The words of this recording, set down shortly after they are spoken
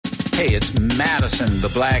Hey, it's Madison the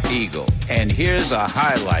Black Eagle, and here's a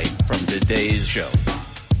highlight from today's show.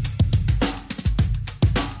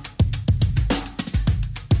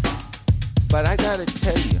 But I gotta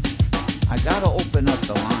tell you, I gotta open up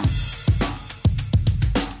the line.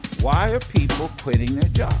 Why are people quitting their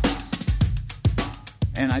jobs?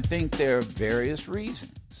 And I think there are various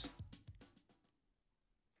reasons.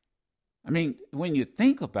 I mean, when you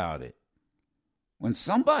think about it, when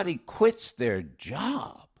somebody quits their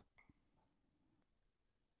job,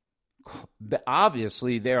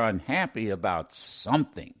 obviously they're unhappy about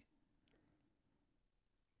something.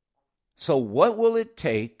 So what will it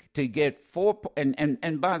take to get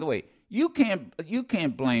and by the way, you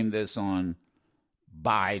can't blame this on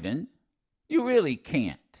Biden. You really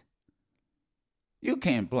can't. You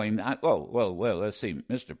can't blame that. Well, let's see,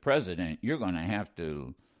 Mr. President, you're going to have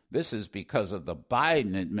to, this is because of the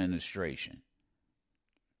Biden administration.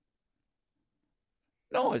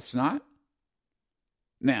 No, it's not.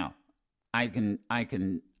 Now, I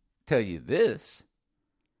can tell you this,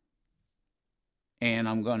 and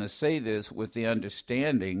I'm going to say this with the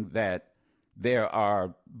understanding that there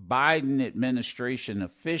are Biden administration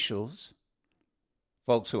officials,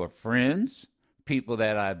 folks who are friends, people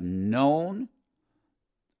that I've known.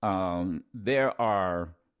 There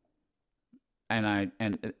are, and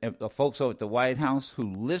the folks over at the White House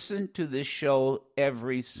who listen to this show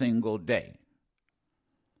every single day.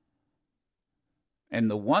 And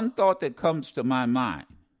the one thought that comes to my mind,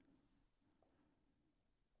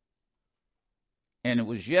 and it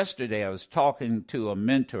was yesterday, I was talking to a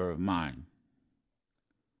mentor of mine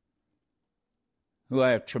who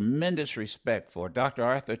I have tremendous respect for, Dr.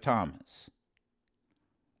 Arthur Thomas,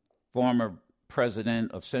 former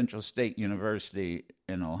president of Central State University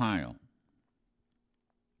in Ohio.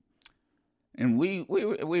 And we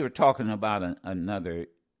were talking about another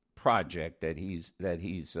project that he's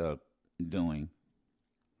doing.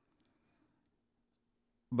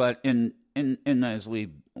 But in as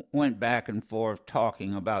we went back and forth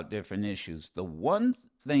talking about different issues, the one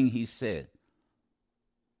thing he said,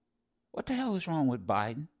 what the hell is wrong with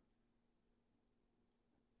Biden?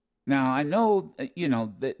 Now, I know,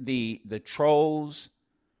 the trolls,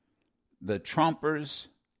 the Trumpers,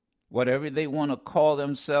 whatever they want to call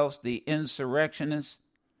themselves, the insurrectionists,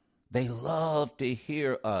 they love to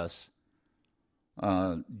hear us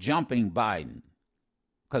jumping Biden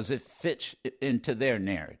because it fits into their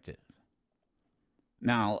narrative.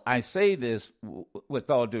 Now, I say this with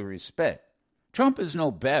all due respect. Trump is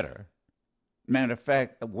no better. Matter of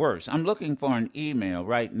fact, worse. I'm looking for an email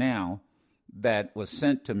right now that was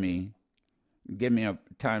sent to me. Give me a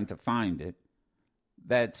time to find it.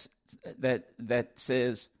 That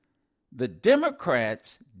says the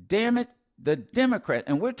Democrats, damn it, the Democrats,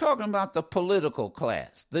 and we're talking about the political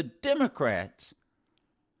class. The Democrats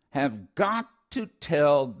have got to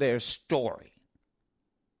tell their story.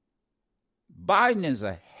 Biden is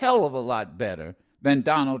a hell of a lot better than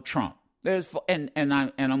Donald Trump. I'm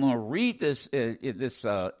going to read this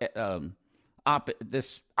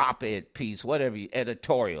op-ed piece,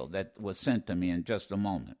 editorial that was sent to me in just a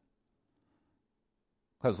moment,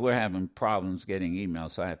 because we're having problems getting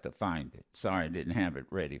emails, so I have to find it. Sorry, I didn't have it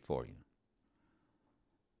ready for you.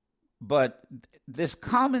 But this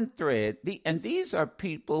common thread, and these are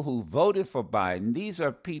people who voted for Biden. These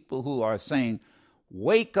are people who are saying,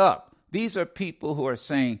 wake up. These are people who are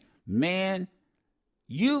saying, man,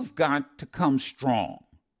 you've got to come strong.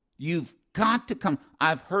 You've got to come.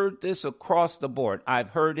 I've heard this across the board. I've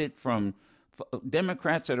heard it from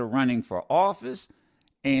Democrats that are running for office,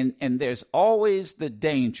 and there's always the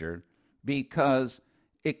danger because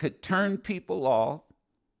it could turn people off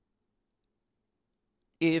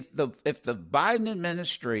if the Biden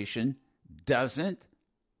administration doesn't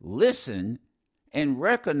listen and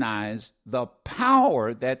recognize the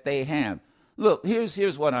power that they have. Look,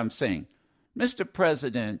 here's what I'm saying. Mr.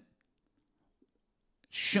 President,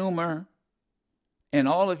 Schumer, and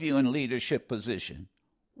all of you in leadership position,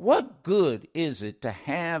 what good is it to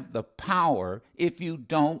have the power if you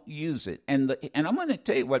don't use it? And I'm going to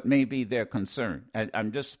tell you what may be their concern.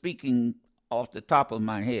 I'm just speaking off the top of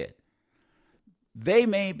my head. They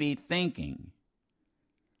may be thinking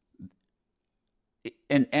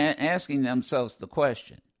and asking themselves the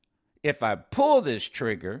question, if I pull this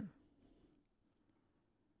trigger,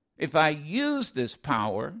 if I use this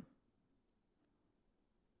power,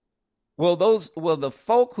 will the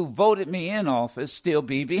folk who voted me in office still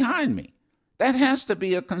be behind me? That has to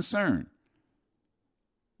be a concern.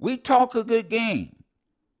 We talk a good game,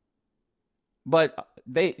 but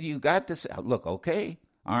you got to say, look, okay,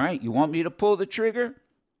 all right, you want me to pull the trigger?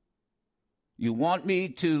 You want me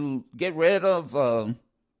to get rid of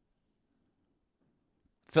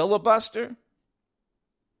Filibuster?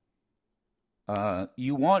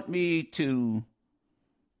 You want me to,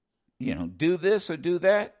 do this or do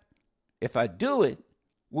that? If I do it,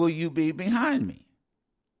 will you be behind me?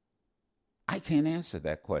 I can't answer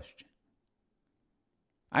that question.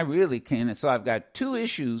 I really can't. So I've got two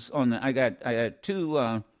issues I got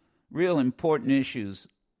two real important issues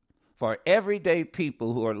for everyday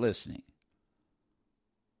people who are listening.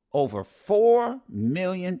 Over 4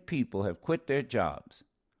 million people have quit their jobs.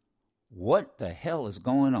 What the hell is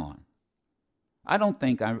going on? I don't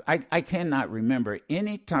think I cannot remember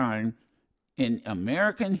any time in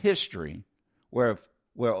American history where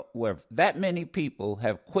that many people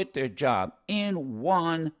have quit their job in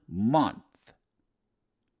 1 month.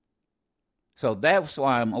 So that's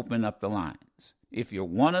why I'm opening up the lines. If you're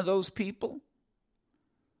one of those people,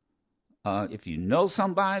 if you know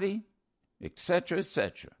somebody, etc.,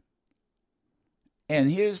 etc.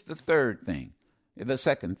 And here's the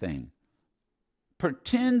second thing.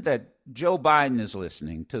 Pretend that Joe Biden is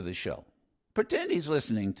listening to the show. Pretend he's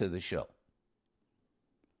listening to the show.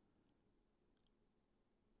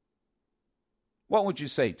 What would you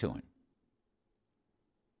say to him?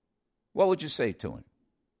 What would you say to him?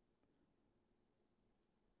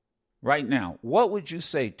 Right now, what would you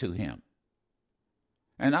say to him?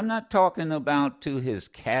 And I'm not talking about to his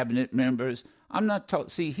cabinet members.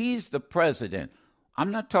 See, he's the president.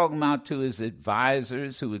 I'm not talking about to his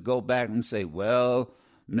advisors who would go back and say, well,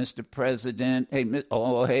 Mr. President, hey,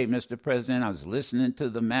 Mr. President, I was listening to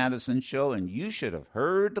the Madison show, and you should have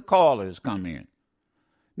heard the callers come in.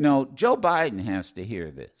 No, Joe Biden has to hear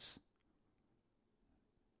this.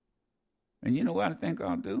 And you know what I think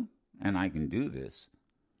I'll do? And I can do this.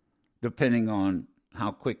 Depending on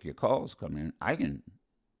how quick your calls come in,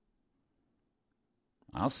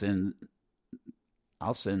 I'll send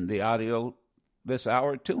the audio this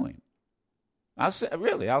hour to him. I'll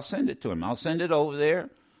send it to him. I'll send it over there,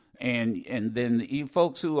 and then you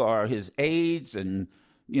folks who are his aides and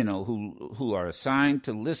who are assigned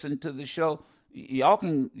to listen to the show, y'all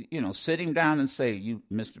can sit him down and say, "You,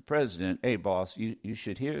 Mr. President, hey boss, you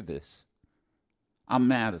should hear this. I'm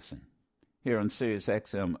Madison here on Sirius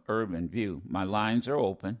XM Urban View. My lines are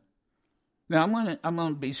open. Now I'm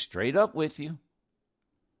gonna be straight up with you.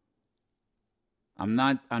 I'm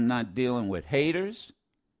not dealing with haters.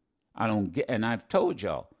 And I've told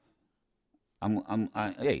y'all,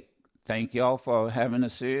 hey, thank y'all for having a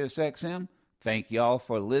Sirius XM. Thank y'all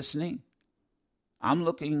for listening. I'm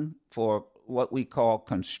looking for what we call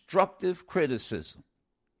constructive criticism.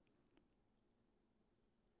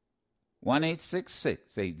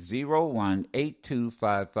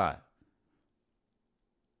 1-866-801-8255.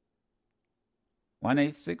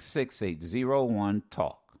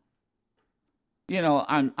 1-866-801-TALK.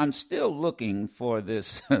 I'm still looking for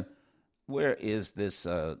this. Where is this?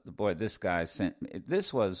 This guy sent me.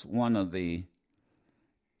 This was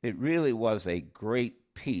it really was a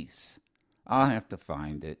great piece. I'll have to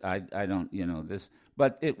find it. I don't, this,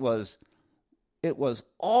 but it was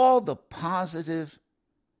all the positive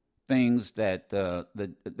things that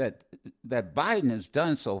Biden has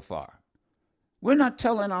done so far. We're not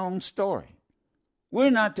telling our own story. We're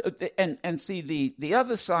not, and see the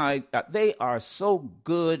other side. They are so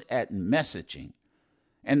good at messaging,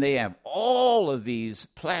 and they have all of these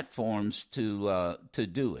platforms to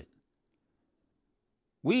do it.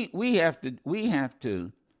 We've got to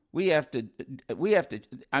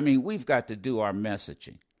do our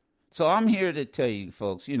messaging. So I'm here to tell you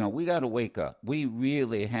folks, we got to wake up. We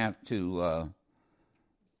really have to,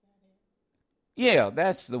 yeah,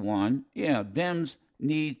 that's the one. Yeah, Dems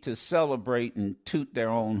need to celebrate and toot their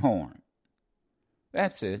own horn.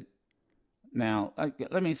 That's it. Now,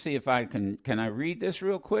 let me see if I can I read this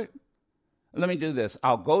real quick? Let me do this.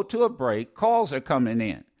 I'll go to a break. Calls are coming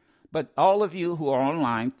in. But all of you who are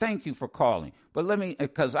online, thank you for calling. But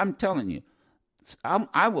because I'm telling you,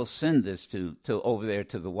 I will send this to over there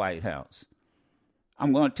to the White House.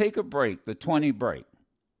 I'm going to take a break, the 20 break.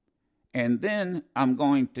 And then I'm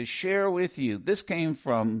going to share with you, this came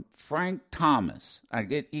from Frank Thomas. I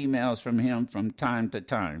get emails from him from time to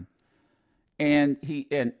time. And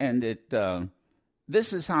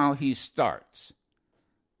this is how he starts.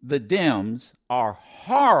 The Dems are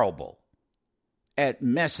horrible at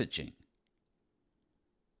messaging.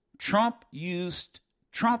 Trump used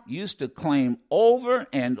to claim over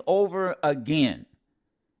and over again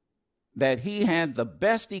that he had the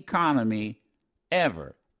best economy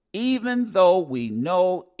ever, even though we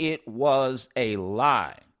know it was a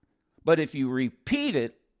lie. But if you repeat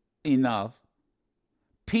it enough,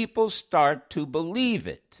 people start to believe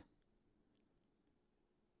it.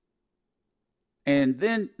 And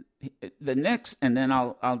then the next, and then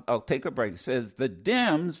I'll take a break. It says the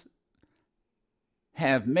Dems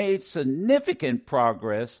have made significant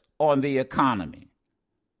progress on the economy.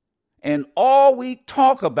 And all we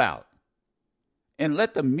talk about, and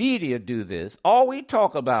let the media do this, all we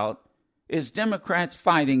talk about is Democrats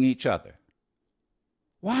fighting each other.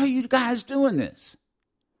 Why are you guys doing this?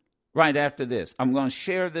 Right after this, I'm going to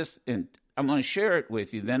share this, and I'm going to share it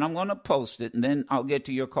with you. Then I'm going to post it, and then I'll get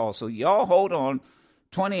to your call. So y'all hold on.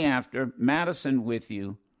 20 after, Madison with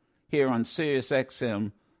you here on Sirius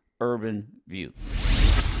XM Urban View.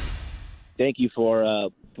 Thank you for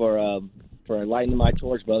lighting my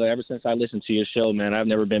torch, brother. Ever since I listened to your show, man, I've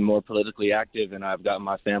never been more politically active, and I've gotten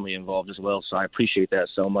my family involved as well. So I appreciate that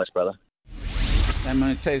so much, brother. I'm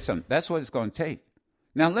going to tell you something. That's what it's going to take.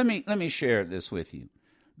 Now let me share this with you.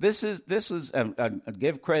 This is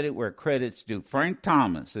give credit where credit's due. Frank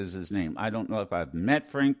Thomas is his name. I don't know if I've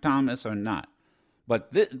met Frank Thomas or not,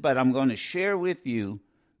 but I'm going to share with you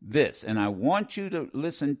this, and I want you to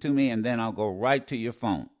listen to me, and then I'll go right to your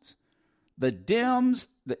phones. The Dems,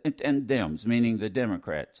 and Dems, meaning the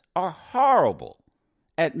Democrats, are horrible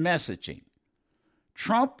at messaging.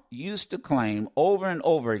 Trump used to claim over and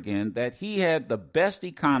over again that he had the best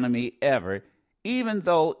economy ever, even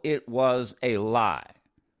though it was a lie.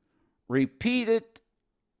 Repeated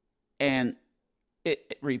enough,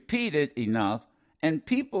 and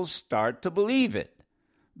people start to believe it.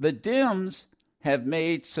 The Dems have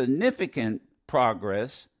made significant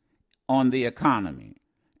progress on the economy.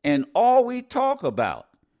 And all we talk about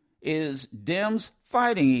is Dems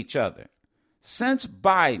fighting each other. Since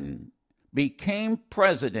Biden became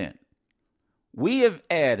president, we have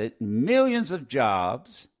added millions of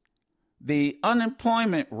jobs. The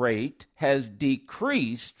unemployment rate has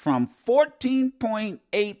decreased from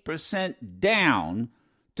 14.8% down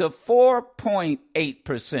to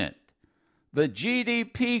 4.8%. The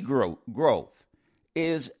GDP growth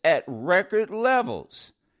is at record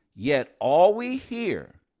levels, yet all we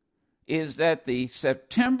hear is that the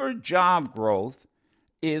September job growth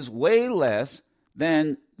is way less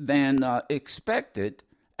than expected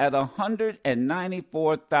at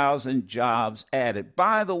 194,000 jobs added.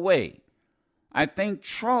 By the way, I think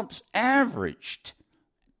Trump averaged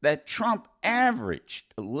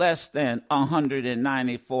less than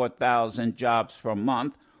 194,000 jobs per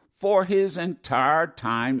month for his entire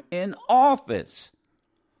time in office.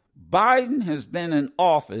 Biden has been in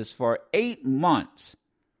office for 8 months.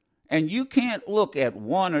 And you can't look at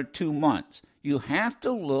 1 or 2 months. You have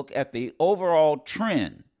to look at the overall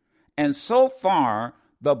trend. And so far,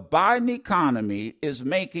 the Biden economy is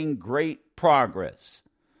making great progress.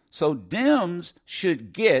 So Dems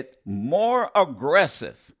should get more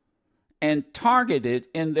aggressive and targeted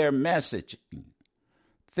in their messaging.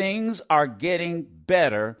 Things are getting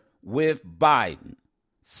better with Biden.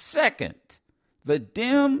 Second, the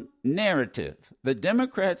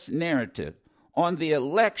Democrats' narrative on the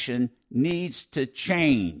election needs to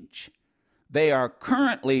change. They are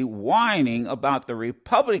currently whining about the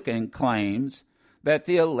Republican claims that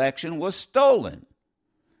the election was stolen.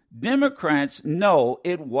 Democrats know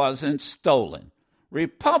it wasn't stolen.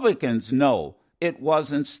 Republicans know it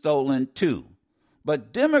wasn't stolen too.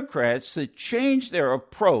 But Democrats should change their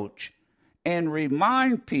approach and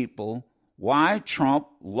remind people why Trump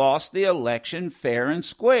lost the election fair and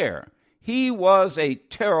square. He was a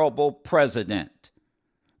terrible president.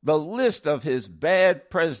 The list of his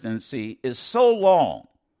bad presidency is so long,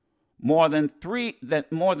 more than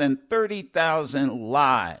 30,000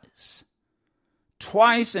 lies,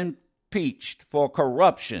 twice impeached for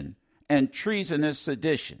corruption and treasonous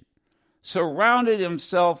sedition, surrounded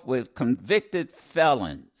himself with convicted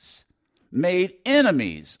felons, made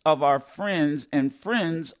enemies of our friends and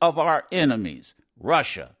friends of our enemies,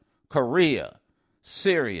 Russia, Korea,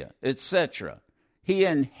 Syria, etc. He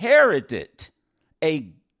inherited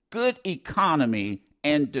a good economy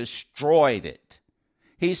and destroyed it.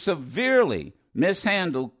 He severely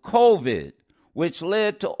mishandled COVID, which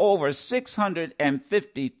led to over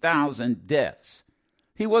 650,000 deaths.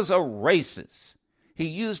 He was a racist. He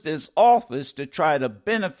used his office to try to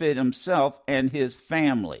benefit himself and his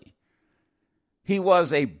family. He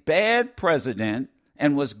was a bad president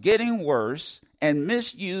and was getting worse and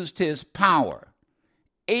misused his power.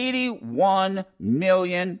 81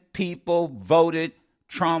 million people voted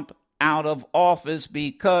Trump out of office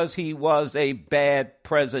because he was a bad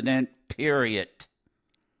president, period.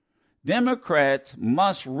 Democrats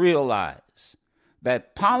must realize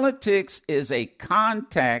that politics is a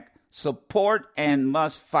contact, support, and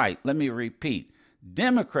must fight. Let me repeat.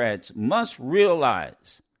 Democrats must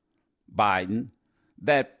realize, Biden,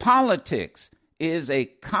 that politics is a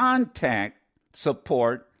contact,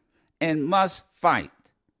 support, and must fight.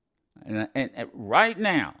 And right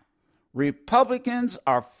now, Republicans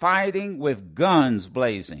are fighting with guns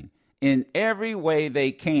blazing in every way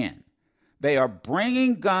they can. They are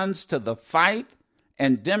bringing guns to the fight,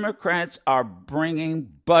 and Democrats are bringing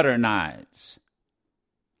butter knives.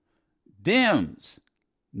 Dems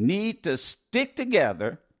need to stick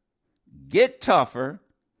together, get tougher,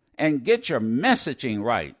 and get your messaging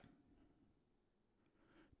right.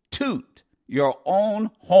 Toot your own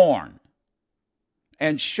horn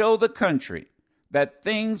and show the country that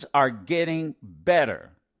things are getting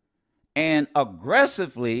better, and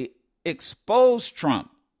aggressively expose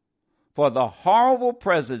Trump for the horrible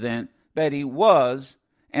president that he was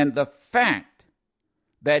and the fact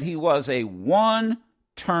that he was a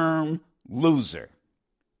one-term loser.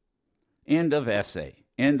 End of essay.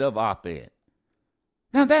 End of op-ed.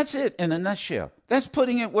 Now that's it in a nutshell. That's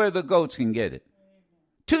putting it where the goats can get it.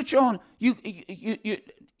 Toot your own. You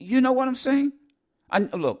know what I'm saying?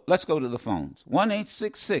 Look, let's go to the phones.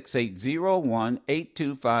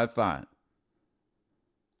 1-866-801-8255.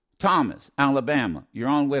 Thomas, Alabama. You're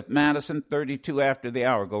on with Madison, 32 after the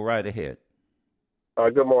hour. Go right ahead.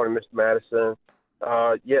 Good morning, Mr. Madison.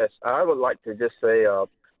 Yes, I would like to just say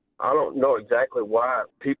I don't know exactly why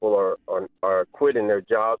people are quitting their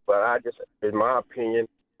jobs, but in my opinion,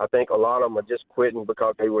 I think a lot of them are just quitting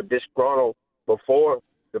because they were disgruntled before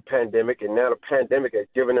the pandemic, and now the pandemic has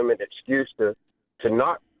given them an excuse to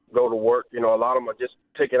not go to work. You know, a lot of them are just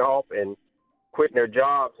taking off and quitting their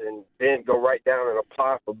jobs and then go right down and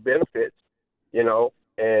apply for benefits, you know.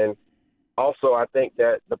 And also I think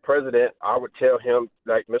that the president, I would tell him,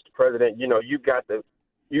 like, Mr. President, you know, you've got the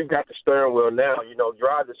steering wheel now, you know,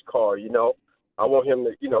 drive this car, you know. I want him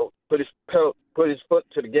to, you know, put his foot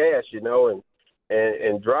to the gas, you know,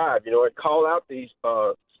 and drive, you know, and call out these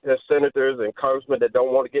senators and congressmen that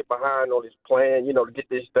don't want to get behind on this plan, you know, to get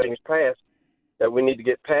these things passed that we need to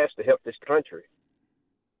get passed to help this country.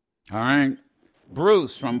 All right.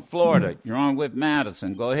 Bruce from Florida, you're on with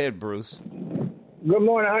Madison. Go ahead, Bruce. Good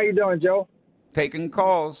morning. How you doing, Joe? Taking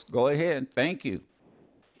calls. Go ahead. Thank you.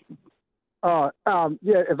 Yeah,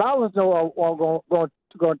 if I was going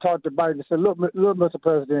to talk to Biden and say, look, Mr.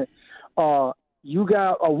 President,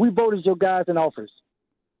 we voted your guys in office.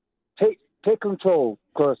 Take control,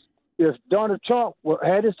 because if Donald Trump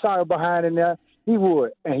had his fire behind in there, he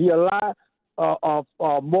would, and he'll lie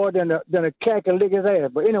more than a cat can lick his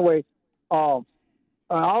ass. But anyway, I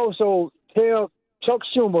also tell Chuck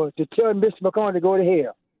Schumer to tell Mr. McConnell to go to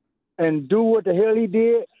hell and do what the hell he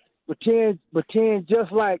did. Pretend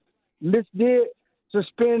just like Mitch did,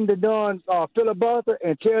 suspend the done filibuster,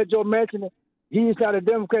 and tell Joe Manchin he's not a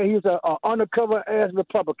Democrat, he's an undercover ass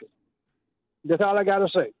Republican. That's all I got to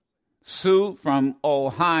say. Sue from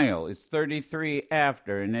Ohio. It's 33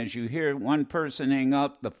 after, and as you hear one person hang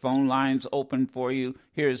up, the phone line's open for you.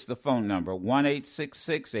 Here's the phone number,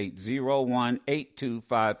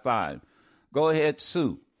 1-866-801-8255. Go ahead,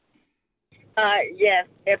 Sue. Yes.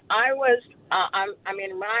 If I was,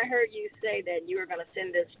 when I heard you say that you were going to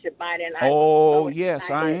send this to Biden. Yes,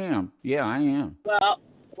 I am. Yeah, I am. Well,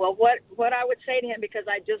 what I would say to him, because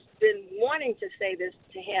I've just been wanting to say this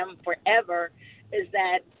to him forever, is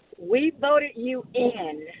that we voted you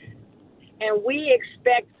in, and we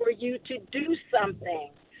expect for you to do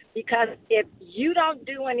something. Because if you don't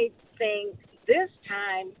do anything this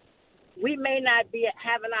time, we may not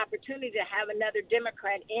have an opportunity to have another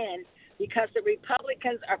Democrat in, because the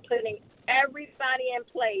Republicans are putting everybody in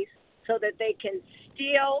place so that they can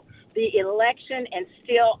steal the election and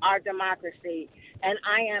steal our democracy. And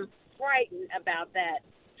I am frightened about that.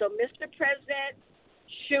 So, Mr. President,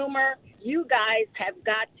 Schumer, you guys have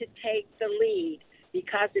got to take the lead,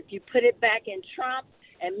 because if you put it back in Trump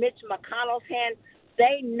and Mitch McConnell's hands,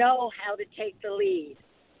 they know how to take the lead.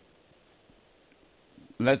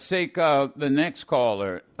 Let's take the next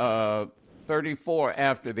caller, 34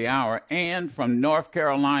 after the hour. Ann from North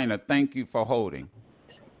Carolina, thank you for holding.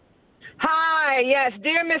 Hi, yes,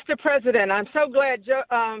 dear Mr. President, I'm so glad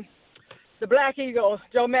the Black Eagle,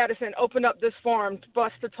 Joe Madison, opened up this forum for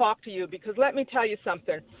us to talk to you, because let me tell you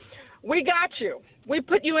something. We got you. We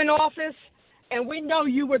put you in office, and we know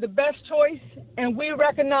you were the best choice, and we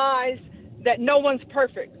recognize that no one's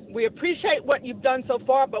perfect. We appreciate what you've done so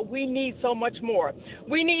far, but we need so much more.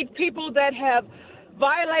 We need people that have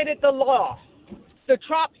violated the law, the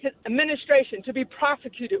Trump administration, to be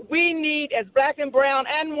prosecuted. We need, as black and brown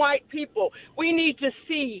and white people, we need to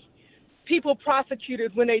see people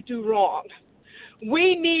prosecuted when they do wrong.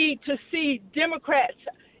 We need to see Democrats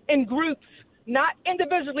in groups, not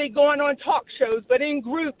individually going on talk shows, but in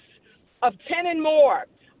groups of 10 and more,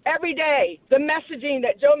 every day, the messaging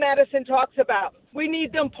that Joe Madison talks about. We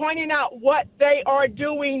need them pointing out what they are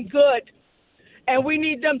doing good. And we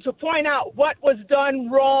need them to point out what was done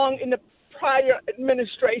wrong in the prior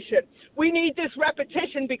administration. We need this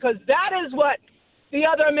repetition because that is what the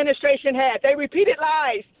other administration had. They repeated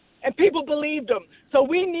lies, and people believed them. So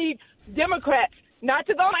we need Democrats not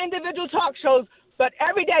to go on individual talk shows, but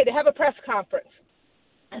every day to have a press conference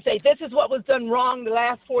and say, this is what was done wrong the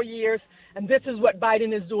last 4 years, and this is what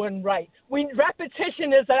Biden is doing right.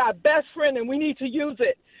 Repetition is our best friend, and we need to use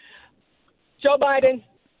it. Joe Biden,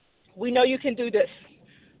 we know you can do this.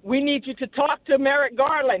 We need you to talk to Merrick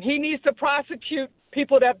Garland. He needs to prosecute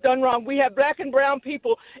people that have done wrong. We have black and brown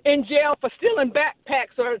people in jail for stealing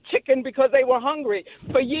backpacks or chicken because they were hungry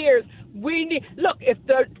for years. Look, if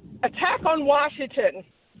the attack on Washington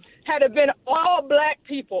had been all black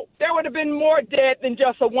people, there would have been more dead than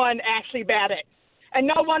just one Ashley Babbitt. And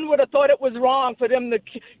no one would have thought it was wrong for them to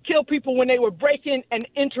kill people when they were breaking and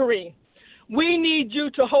entering. We need you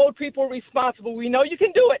to hold people responsible. We know you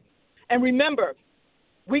can do it. And remember,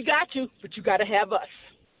 we got you, but you got to have us.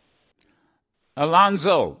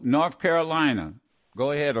 Alonzo, North Carolina.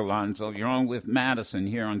 Go ahead, Alonzo. You're on with Madison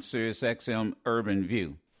here on Sirius XM Urban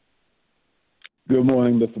View. Good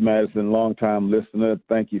morning, Mr. Madison, longtime listener.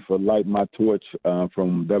 Thank you for lighting my torch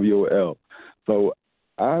from WOL. So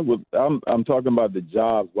I'm talking about the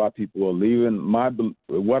jobs, why people are leaving.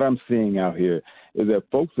 What I'm seeing out here is that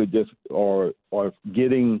folks are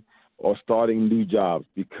getting or starting new jobs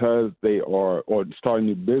because or starting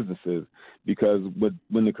new businesses because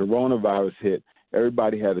when the coronavirus hit,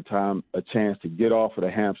 everybody had a chance to get off of the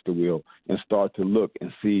hamster wheel and start to look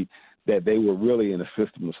and see that they were really in a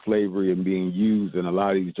system of slavery and being used in a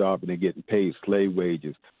lot of these jobs, and they're getting paid slave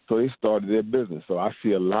wages. So they started their business. So I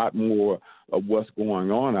see a lot more of what's going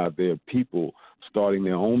on out there, people starting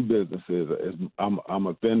their own businesses. I'm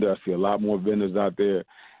a vendor. I see a lot more vendors out there.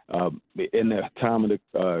 In the time of the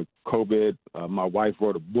COVID, my wife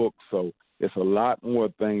wrote a book, so it's a lot more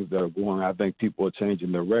things that are going on. I think people are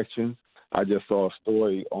changing directions. I just saw a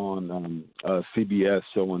story on CBS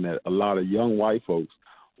showing that a lot of young white folks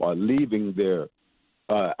are leaving their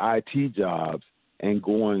IT jobs and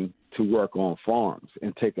going to work on farms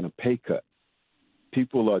and taking a pay cut.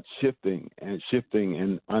 People are shifting and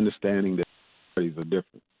understanding that priorities are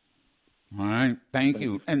different. All right. Thank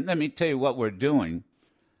you. And let me tell you what we're doing.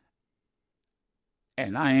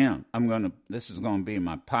 And this is going to be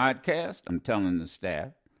my podcast. I'm telling the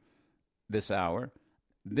staff this hour.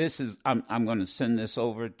 I'm going to send this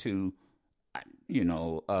over to,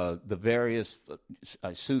 the various,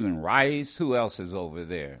 Susan Rice. Who else is over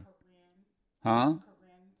there? Huh?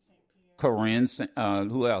 Corinne.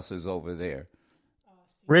 Who else is over there?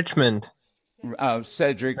 Richmond.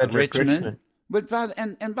 Cedric Richmond. But by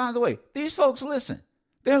the way, these folks listen.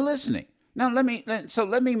 They're listening. Now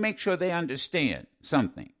let me make sure they understand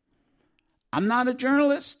something. I'm not a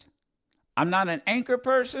journalist. I'm not an anchor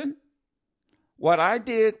person. What I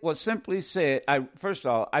did was simply said, first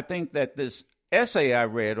of all, I think that this essay I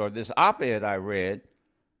read or this op-ed I read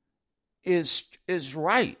is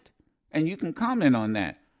right. And you can comment on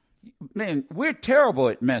that. Man, we're terrible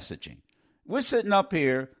at messaging. We're sitting up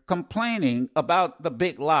here complaining about the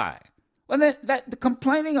big lie. Well, the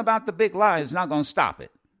complaining about the big lie is not going to stop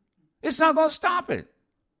it. It's not going to stop it.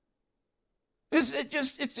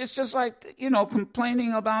 It's just like,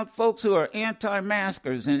 complaining about folks who are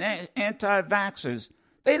anti-maskers and anti-vaxxers.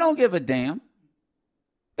 They don't give a damn.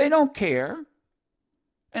 They don't care.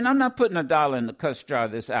 And I'm not putting $1 in the cuss jar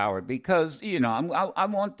this hour because, I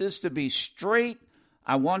want this to be straight.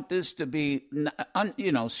 I want this to be,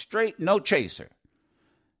 straight, no chaser.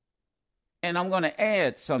 And I'm going to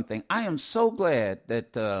add something. I am so glad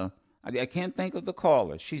that I can't think of the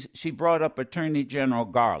caller. She brought up Attorney General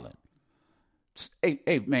Garland.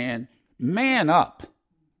 Hey, man up.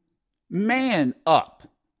 Man up.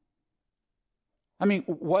 I mean,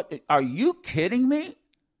 what? Are you kidding me?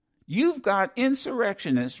 You've got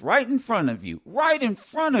insurrectionists right in front of you. Right in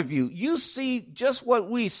front of you. You see just what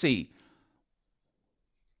we see.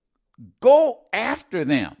 Go after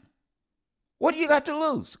them. What do you got to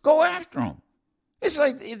lose? Go after them. It's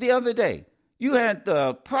like the other day. You had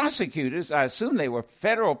prosecutors. I assume they were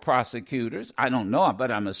federal prosecutors. I don't know,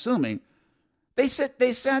 but I'm assuming. They sat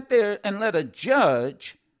there and let a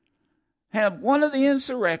judge have one of the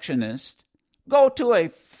insurrectionists go to a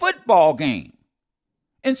football game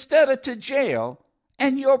instead of to jail,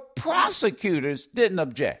 and your prosecutors didn't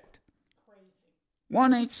object.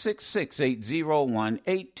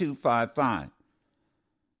 1-866-801-8255.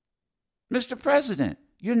 Mr. President,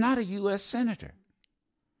 you're not a U.S. Senator.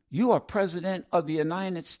 You are President of the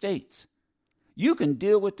United States. You can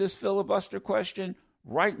deal with this filibuster question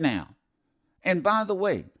right now. And by the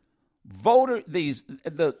way, the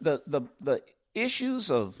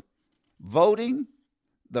issues of voting,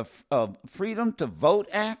 the Freedom to Vote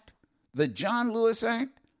Act, the John Lewis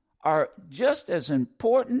Act, are just as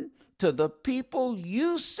important to the people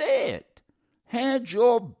you said had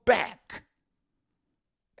your back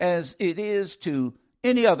as it is to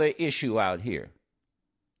any other issue out here.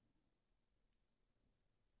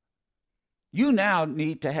 You now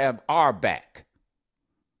need to have our back.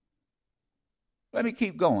 Let me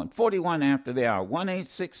keep going. 41 after the hour,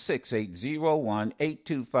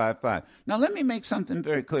 1-866-801-8255. Now, let me make something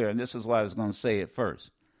very clear, and this is why I was going to say it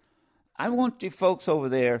first. I want you folks over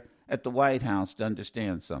there at the White House to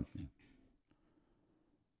understand something.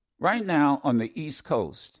 Right now on the East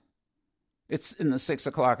Coast, it's in the 6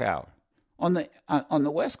 o'clock hour. On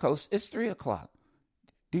the West Coast, it's 3 o'clock.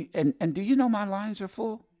 And do you know my lines are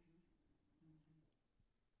full?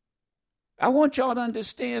 I want y'all to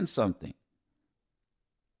understand something.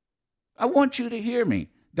 I want you to hear me.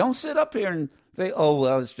 Don't sit up here and say, oh,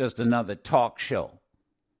 well, it's just another talk show.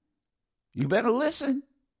 You better listen.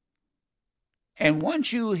 And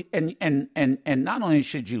once you, and not only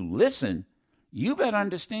should you listen, you better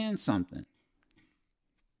understand something.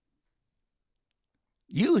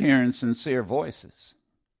 You hearing sincere voices.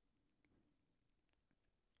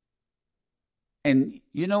 And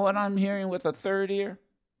you know what I'm hearing with a third ear?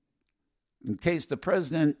 In case the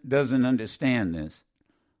president doesn't understand this,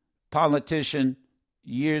 politician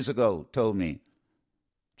years ago told me,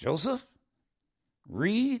 Joseph,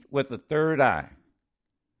 read with a third eye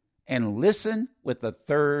and listen with a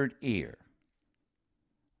third ear.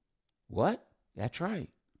 What? That's right.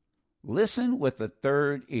 Listen with a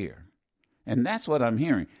third ear. And that's what I'm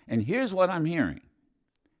hearing. And here's what I'm hearing.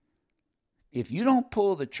 If you don't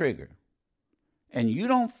pull the trigger and you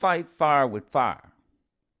don't fight fire with fire,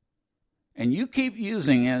 and you keep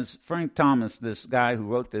using, as Frank Thomas, this guy who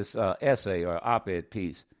wrote this essay or op-ed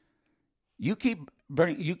piece, you keep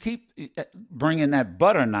bringing that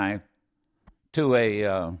butter knife to a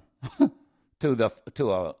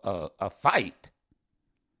a fight,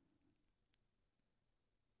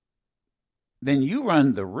 then you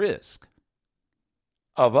run the risk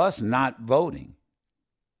of us not voting.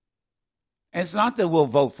 And it's not that we'll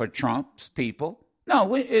vote for Trump's people.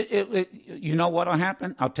 No, you know what will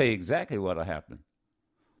happen? I'll tell you exactly what will happen.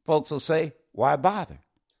 Folks will say, why bother?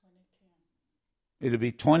 It'll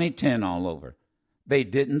be 2010 all over. They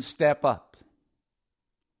didn't step up.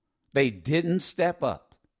 They didn't step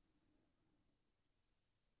up.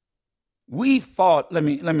 We fought, let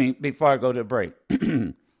me before I go to break,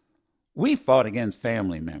 we fought against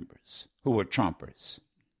family members who were Trumpers.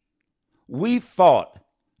 We fought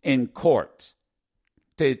in courts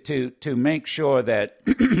to make sure that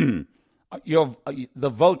the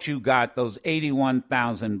votes you got, those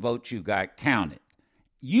 81,000 votes you got, counted.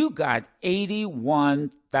 You got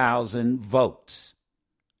 81,000 votes.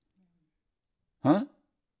 Huh?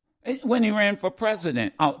 When he ran for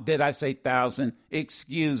president. Oh, did I say 1,000?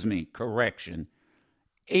 Excuse me, correction.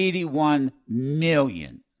 81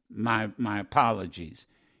 million. My apologies.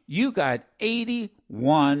 You got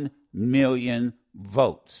 81 million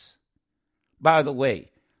votes. By the way,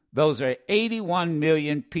 those are 81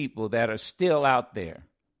 million people that are still out there.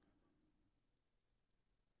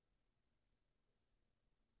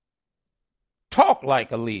 Talk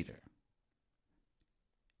like a leader.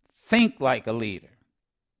 Think like a leader.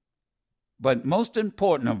 But most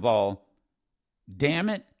important of all, damn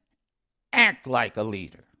it, act like a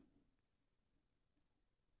leader.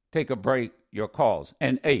 Take a break, your calls.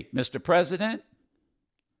 And hey, Mr. President,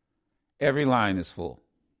 every line is full.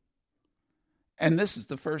 And this is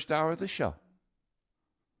the first hour of the show.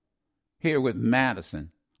 Here with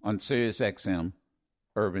Madison on Sirius XM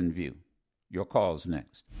Urban View. Your call's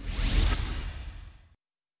next.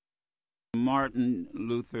 Martin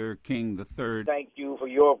Luther King III. Thank you for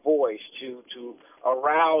your voice to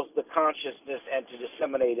arouse the consciousness and to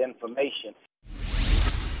disseminate information.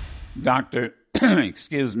 Dr.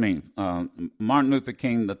 Martin Luther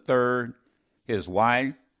King III, his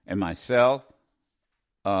wife, and myself,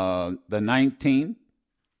 the 19th,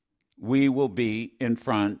 we will be in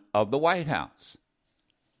front of the White House.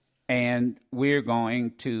 And we're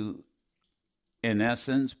going to, in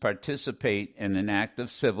essence, participate in an act of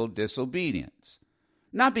civil disobedience.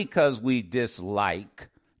 Not because we dislike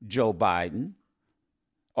Joe Biden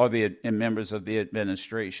or the members of the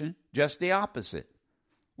administration, just the opposite.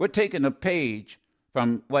 We're taking a page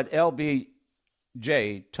from what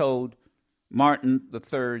LBJ told Martin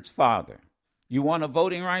III's father. You want a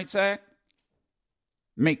Voting Rights Act?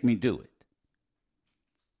 Make me do it.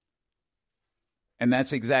 And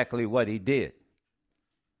that's exactly what he did.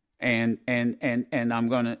 And I'm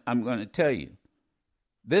gonna tell you,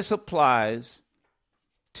 this applies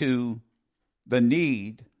to the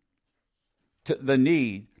need to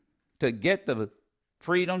get the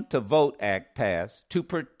Freedom to Vote Act passed to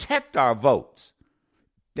protect our votes.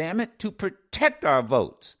 Damn it, to protect our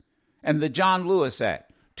votes. And the John Lewis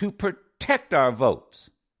Act to protect our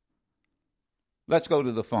votes. Let's go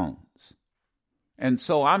to the phones. And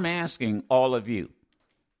so I'm asking all of you,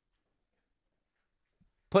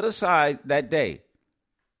 put aside that day.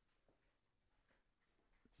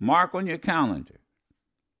 Mark on your calendar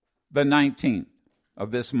the 19th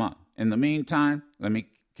of this month. In the meantime, let me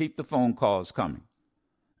keep the phone calls coming.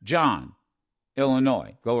 John,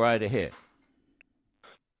 Illinois, go right ahead.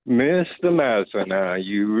 Mr. Madison, now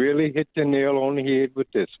you really hit the nail on the head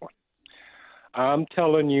with this one. I'm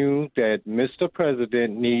telling you that Mr.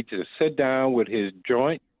 President needs to sit down with his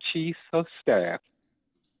Joint Chiefs of Staff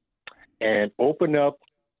and open up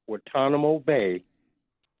Guantanamo Bay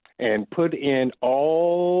and put in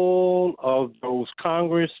all of those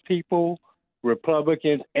Congress people,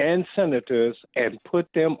 Republicans, and senators and put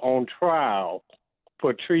them on trial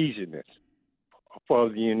for treasonous for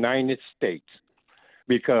the United States.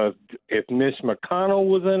 Because if Mitch McConnell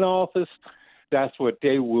was in office, that's what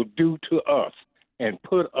they will do to us and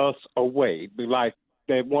put us away. Like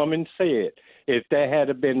that woman said, if there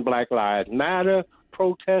had been Black Lives Matter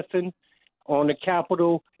protesting on the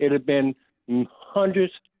Capitol, it had been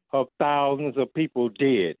hundreds of thousands of people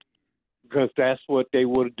dead, because that's what they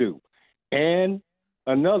would do. And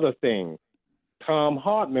another thing, Tom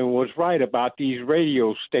Hartman was right about these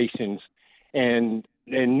radio stations and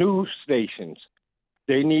news stations.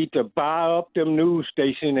 They need to buy up them news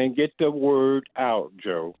stations and get the word out,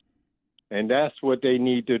 Joe. And that's what they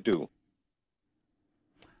need to do.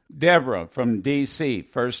 Deborah from D.C.,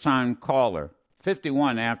 first-time caller,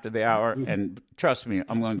 51 after the hour. And trust me,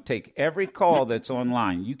 I'm going to take every call that's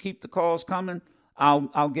online. You keep the calls coming,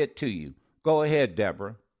 I'll get to you. Go ahead,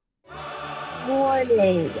 Deborah.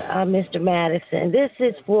 Morning, Mr. Madison. This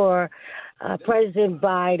is for President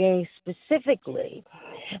Biden specifically.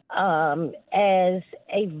 As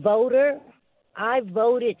a voter, I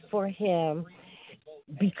voted for him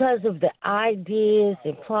because of the ideas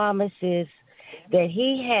and promises that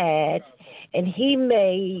he had and he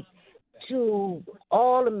made to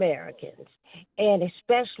all Americans, and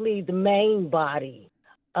especially the main body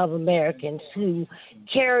of Americans who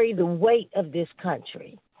carry the weight of this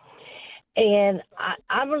country. And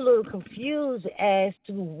I'm a little confused as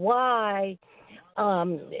to why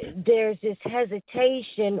there's this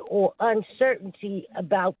hesitation or uncertainty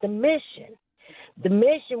about the mission. The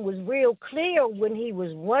mission was real clear when he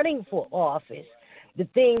was running for office, the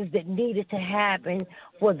things that needed to happen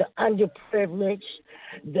for the underprivileged,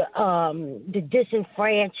 the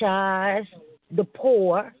disenfranchised, the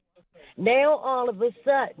poor. Now, all of a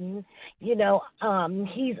sudden,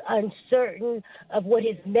 he's uncertain of what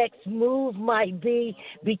his next move might be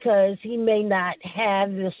because he may not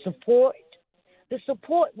have the support. The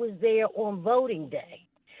support was there on voting day.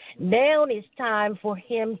 Now it's time for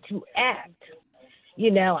him to act.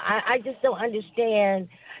 I just don't understand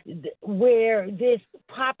where this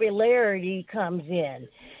popularity comes in.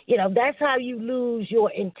 That's how you lose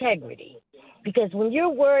your integrity. Because when you're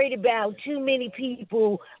worried about too many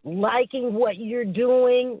people liking what you're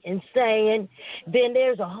doing and saying, then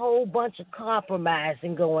there's a whole bunch of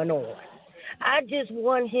compromising going on. I just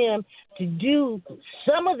want him to do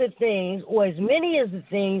some of the things, or as many of the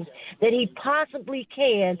things that he possibly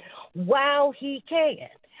can while he can.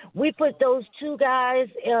 We put those two guys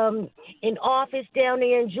in office down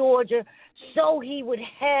there in Georgia so he would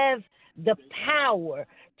have the power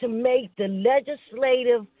to make the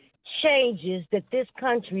legislative changes that this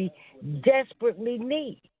country desperately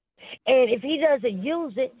needs. And if he doesn't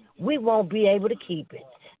use it, we won't be able to keep it.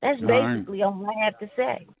 That's basically all I have to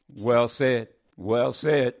say. Well said. Well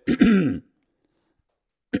said.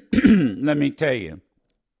 Let me tell you.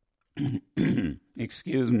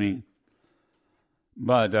 Excuse me.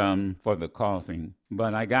 But for the coughing.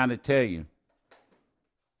 But I got to tell you,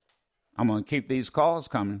 I'm going to keep these calls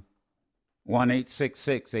coming.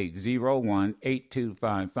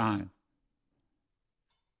 1-866-801-8255.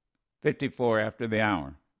 54 after the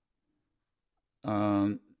hour.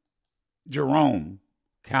 Jerome,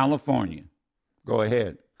 California. Go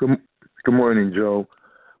ahead. Good morning, Joe.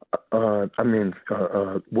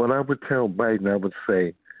 What I would tell Biden, I would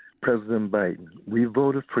say, President Biden, we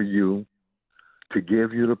voted for you to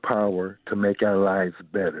give you the power to make our lives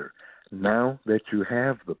better. Now that you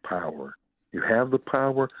have the power,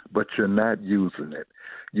 but you're not using it.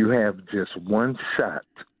 You have just one shot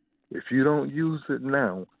If you don't use it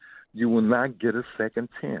now, you will not get a second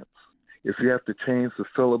chance. If you have to change the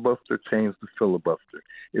filibuster, change the filibuster.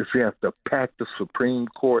 If you have to pack the Supreme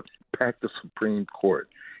Court, pack the Supreme Court.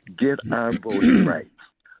 Get our voting rights.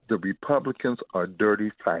 The Republicans are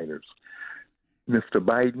dirty fighters. Mr.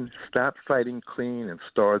 Biden, stop fighting clean and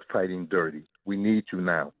start fighting dirty. We need you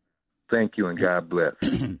now. Thank you, and God bless.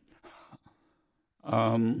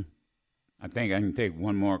 I think I can take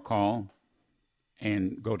one more call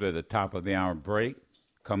and go to the top of the hour break,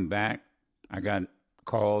 come back. I got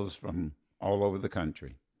calls from all over the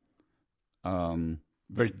country.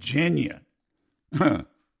 Virginia.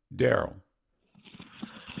 Daryl.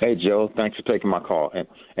 Hey, Joe, thanks for taking my call.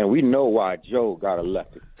 And we know why Joe got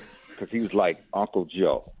elected, because he was like Uncle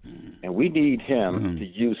Joe. And we need him to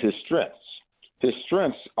use his strengths. His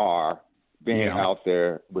strengths are being out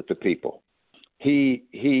there with the people. He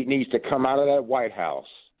needs to come out of that White House,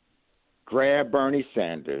 grab Bernie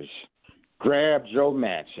Sanders, grab Joe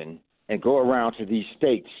Manchin, and go around to these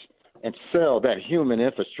states and sell that human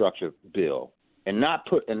infrastructure bill, and not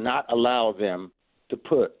allow them to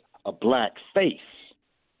put a black face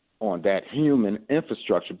on that human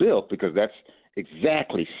infrastructure bill, because that's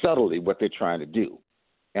exactly subtly what they're trying to do.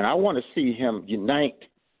 And I want to see him unite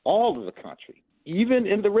all of the country, even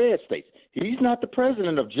in the red states. He's not the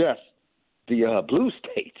president of just the blue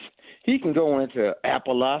states. He can go into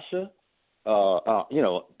Appalachia,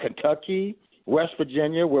 Kentucky, West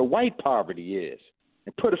Virginia, where white poverty is,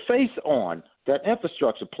 and put a face on that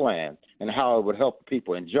infrastructure plan and how it would help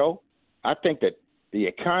people. And, Joe, I think that the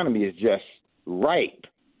economy is just ripe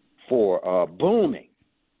for booming.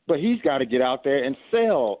 But he's got to get out there and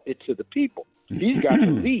sell it to the people. He's got to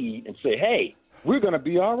lead and say, hey, we're going to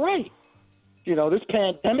be all right. You know, this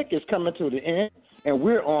pandemic is coming to the end, and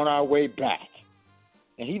we're on our way back.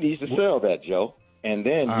 And he needs to sell that, Joe. And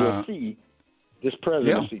then you'll see this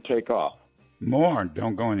presidency take off. More.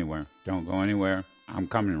 Don't go anywhere. Don't go anywhere. I'm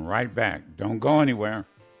coming right back. Don't go anywhere.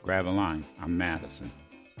 Grab a line. I'm Madison.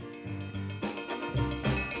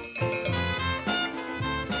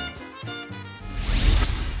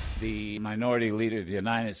 The Minority Leader of the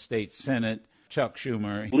United States Senate, Chuck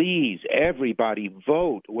Schumer. Please, everybody,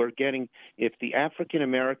 vote. We're getting, if the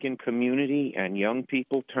African-American community and young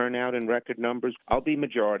people turn out in record numbers, I'll be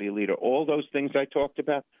majority leader. All those things I talked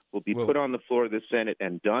about will be put on the floor of the Senate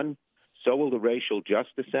and done. So will the Racial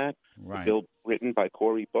Justice Act, the bill written by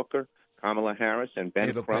Cory Booker, Kamala Harris, and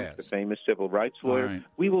Ben Crump, the famous civil rights lawyer. Right.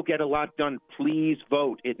 We will get a lot done. Please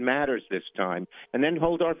vote. It matters this time. And then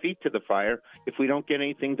hold our feet to the fire if we don't get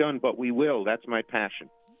anything done, but we will. That's my passion.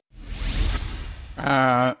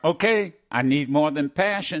 Okay, I need more than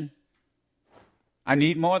passion. I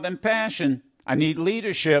need more than passion. I need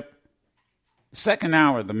leadership. Second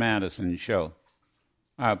hour of the Madison Show.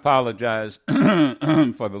 I apologize for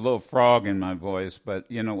the little frog in my voice, but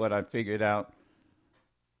you know what I figured out?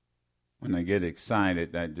 When I get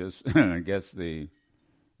excited, I just, I guess the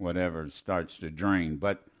whatever starts to drain.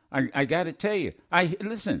 But I got to tell you,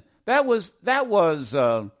 listen, that was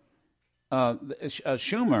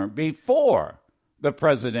Schumer before the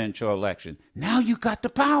presidential election. Now you got the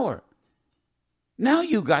power. Now,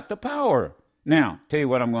 tell you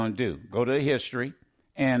what I'm going to do. Go to history,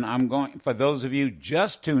 and I'm going, for those of you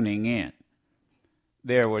just tuning in,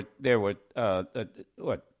 there were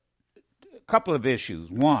a couple of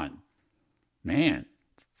issues. One, man,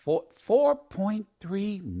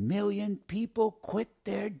 4.3 million people quit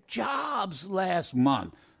their jobs last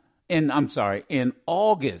month. In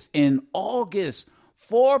August. In August,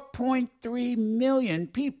 4.3 million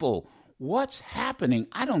people. What's happening?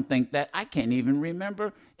 I can't even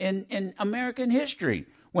remember in American history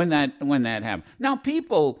when that happened. Now,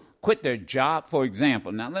 people quit their job, for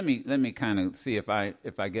example. Now, let me kind of see if I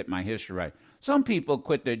get my history right. Some people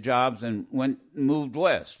quit their jobs and moved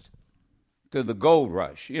west to the gold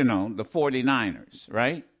rush, the 49ers,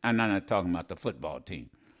 right? I'm not talking about the football team.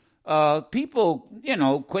 People,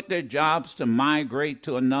 quit their jobs to migrate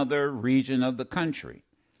to another region of the country.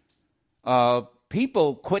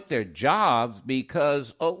 People quit their jobs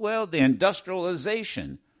because, the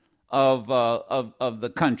industrialization of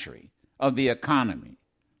the country, of the economy.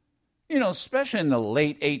 Especially in the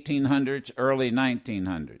late 1800s, early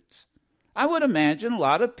 1900s. I would imagine a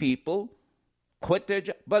lot of people quit their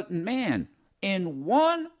job. But, man, in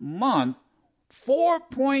 1 month,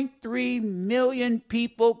 4.3 million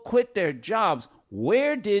people quit their jobs.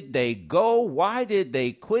 Where did they go? Why did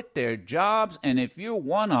they quit their jobs? And if you're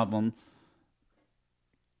one of them,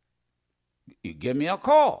 you give me a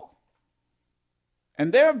call.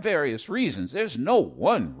 And there are various reasons. There's no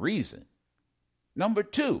one reason. Number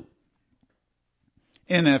two,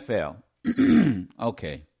 NFL.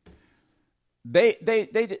 Okay. They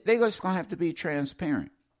just gonna have to be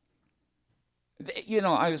transparent.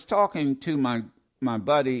 I was talking to my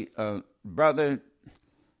buddy, brother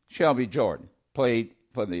Shelby Jordan, played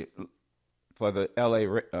for the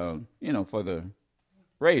LA, for the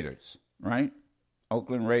Raiders, right?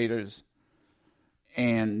 Oakland Raiders,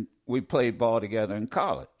 and we played ball together in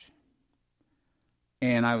college.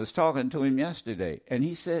 And I was talking to him yesterday, and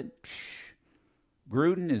he said,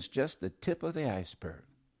 Gruden is just the tip of the iceberg.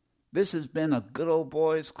 This has been a good old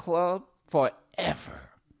boys club forever.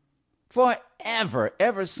 Forever,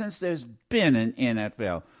 ever since there's been an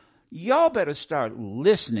NFL. Y'all better start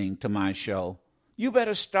listening to my show. You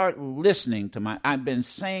better start listening to I've been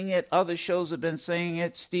saying it. Other shows have been saying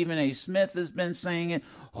it. Stephen A. Smith has been saying it.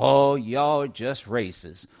 Oh, y'all are just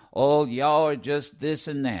racist. Oh, y'all are just this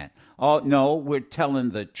and that. Oh, no, we're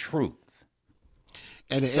telling the truth.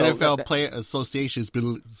 And the NFL Player Association has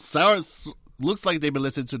been, looks like they've been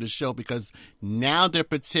listening to the show, because now they're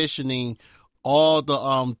petitioning all the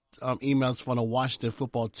emails from the Washington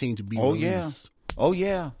football team to be released. Oh,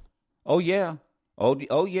 yeah.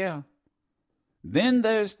 Then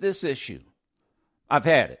there's this issue. I've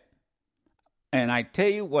had it. And I tell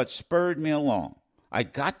you what spurred me along. I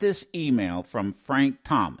got this email from Frank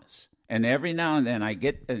Thomas. And every now and then I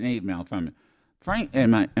get an email from him. Frank,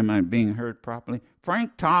 am I being heard properly?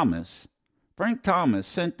 Frank Thomas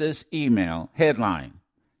sent this email, headline,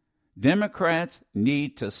 Democrats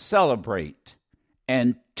need to celebrate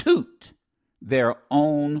and toot their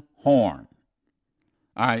own horn.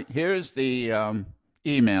 All right, here's the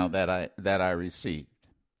email that I received.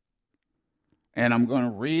 And I'm going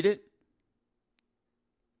to read it.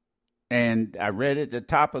 And I read it at the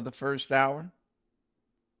top of the first hour.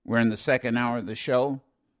 We're in the second hour of the show.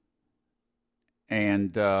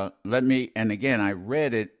 And again, I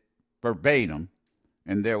read it verbatim,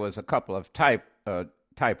 and there was a couple of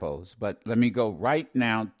typos, but let me go right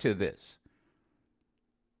now to this.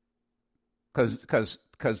 Because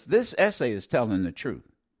this essay is telling the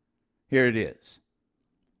truth. Here it is.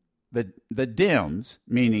 The Dems,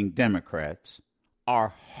 meaning Democrats,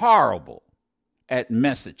 are horrible at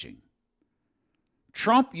messaging.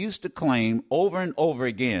 Trump used to claim over and over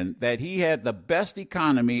again that he had the best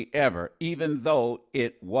economy ever, even though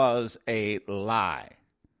it was a lie.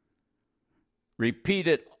 Repeat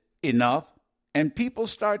it enough, and people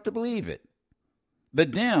start to believe it. The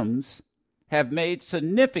Dems have made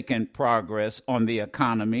significant progress on the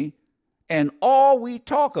economy, and all we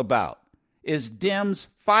talk about is Dems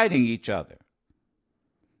fighting each other.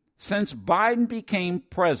 Since Biden became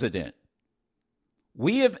president,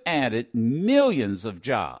 we have added millions of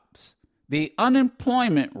jobs. The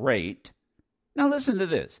unemployment rate, now listen to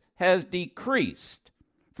this, has decreased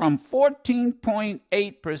from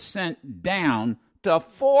 14.8% down to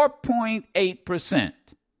 4.8%.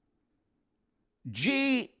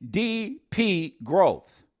 GDP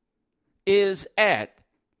growth is at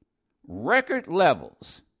record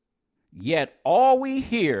levels, yet all we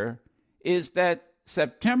hear is that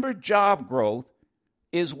September job growth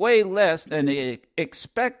is way less than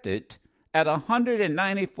expected at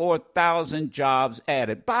 194,000 jobs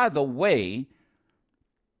added. By the way,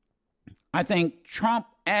 I think Trump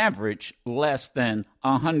averaged less than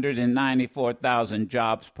 194,000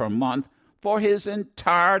 jobs per month for his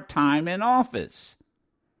entire time in office.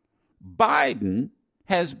 Biden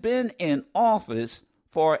has been in office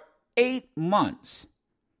for 8 months,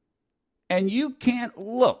 and you can't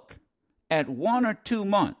look at 1 or 2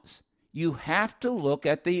 months. You have to look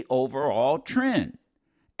at the overall trend.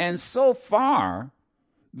 And so far,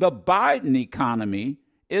 the Biden economy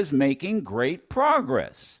is making great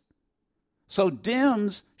progress. So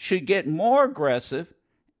Dems should get more aggressive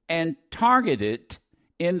and targeted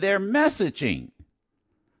in their messaging.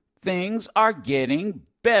 Things are getting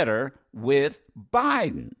better with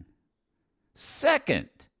Biden. Second,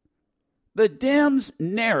 the Dems'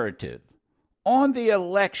 narrative on the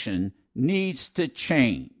election needs to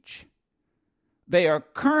change. They are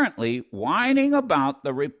currently whining about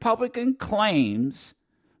the Republican claims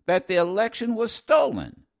that the election was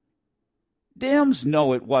stolen. Dems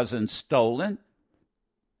know it wasn't stolen,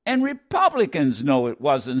 and Republicans know it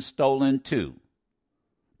wasn't stolen too.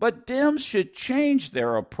 But Dems should change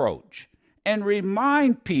their approach and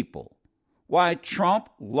remind people why Trump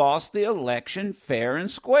lost the election fair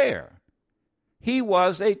and square. He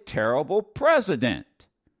was a terrible president.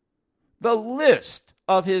 The list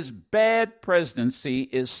of his bad presidency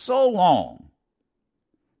is so long.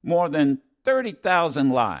 More than 30,000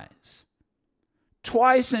 lies.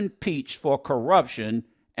 Twice impeached for corruption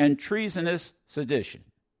and treasonous sedition.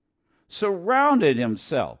 Surrounded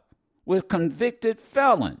himself with convicted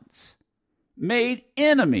felons. made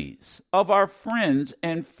enemies of our friends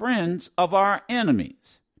and friends of our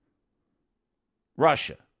enemies.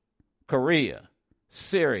 Russia, Korea,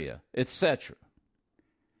 Syria, etc.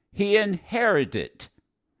 He inherited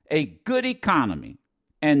a good economy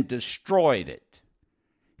and destroyed it.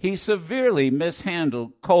 He severely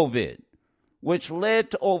mishandled COVID, which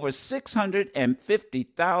led to over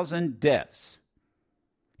 650,000 deaths.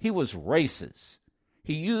 He was racist.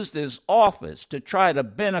 He used his office to try to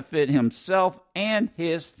benefit himself and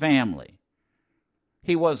his family.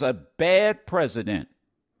 He was a bad president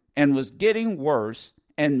and was getting worse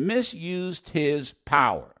and misused his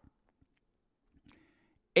power.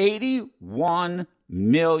 81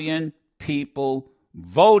 million people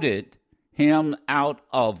voted him out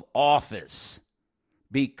of office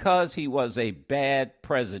because he was a bad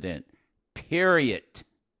president, period.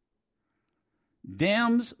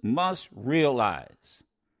 Dems must realize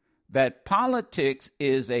that politics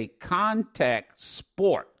is a contact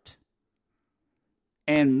sport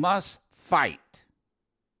and must fight.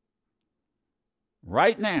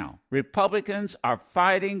 Right now, Republicans are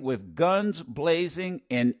fighting with guns blazing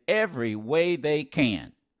in every way they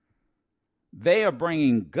can. They are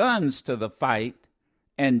bringing guns to the fight,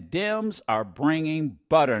 and Dems are bringing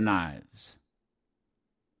butter knives.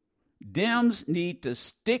 Dems need to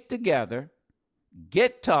stick together,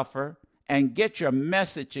 get tougher, and get your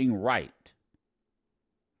messaging right.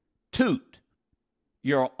 Toot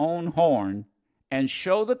your own horn and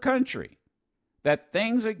show the country that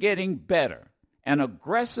things are getting better, and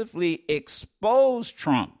aggressively expose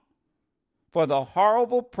Trump for the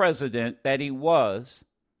horrible president that he was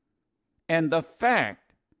and the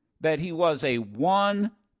fact that he was a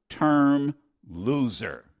one-term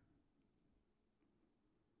loser.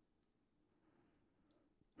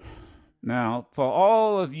 Now, for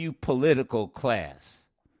all of you political class,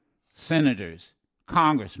 senators,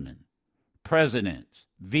 congressmen, presidents,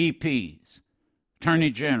 VPs, attorney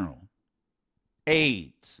general,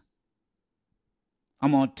 aides,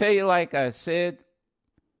 I'm going to tell you, like I said,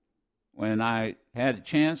 when I had a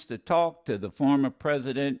chance to talk to the former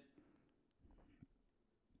president,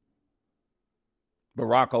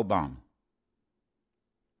 Barack Obama,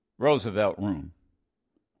 Roosevelt Room,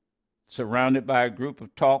 surrounded by a group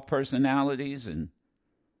of talk personalities and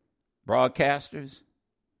broadcasters,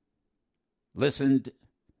 listened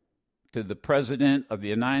to the President of the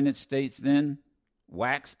United States then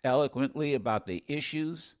wax eloquently about the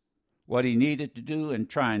issues, what he needed to do and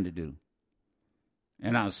trying to do.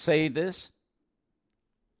 And I'll say this,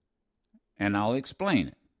 and I'll explain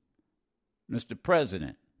it. Mr.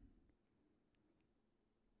 President,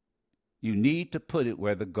 you need to put it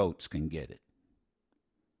where the goats can get it.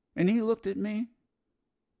 And he looked at me.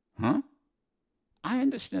 Huh? I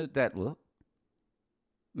understood that look.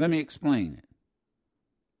 Let me explain it.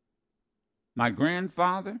 My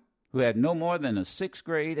grandfather, who had no more than a 6th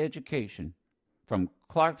grade education from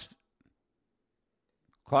Clarksdale,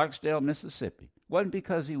 Mississippi, wasn't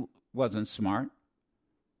because he wasn't smart.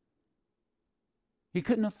 He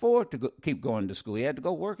couldn't afford to keep going to school. He had to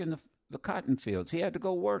go work in the cotton fields. He had to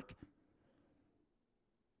go work.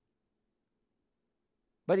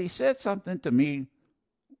 But he said something to me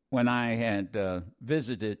when I had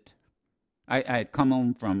visited. I had come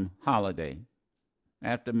home from holiday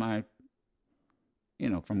after my,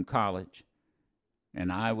 from college.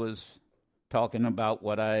 And I was talking about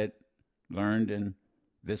what I had learned in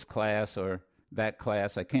this class or that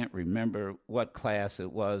class. I can't remember what class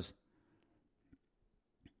it was.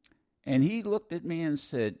 And he looked at me and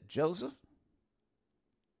said, Joseph,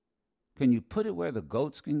 can you put it where the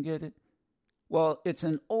goats can get it? Well, it's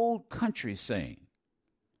an old country saying.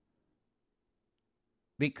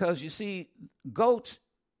 Because, you see, goats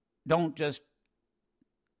don't just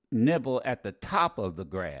nibble at the top of the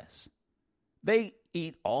grass. They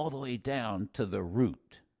eat all the way down to the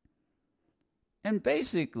root. And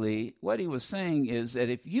basically, what he was saying is that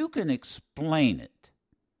if you can explain it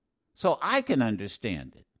so I can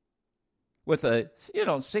understand it with a,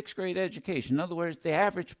 6th grade education, in other words, the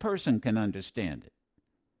average person can understand it,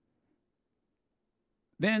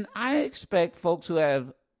 then I expect folks who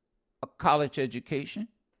have a college education,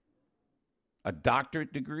 a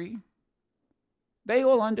doctorate degree, they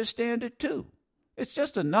will understand it too. It's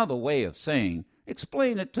just another way of saying,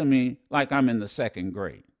 explain it to me like I'm in the 2nd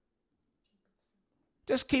grade.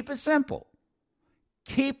 Just keep it simple.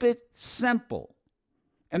 Keep it simple.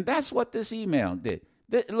 And that's what this email did.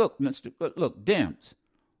 Look, Dems,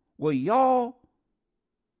 will y'all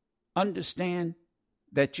understand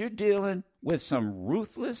that you're dealing with some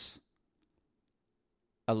ruthless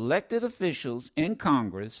elected officials in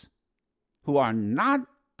Congress who are not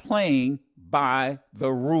playing by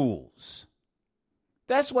the rules?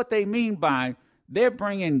 That's what they mean by they're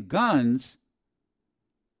bringing guns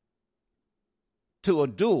to a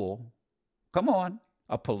duel. Come on,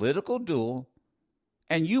 a political duel,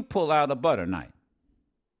 and you pull out a butter knife.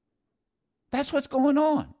 That's what's going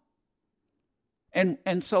on.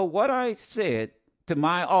 And so what I said to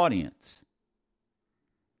my audience,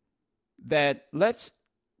 that let's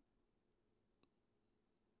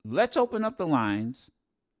open up the lines,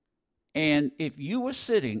 and if you were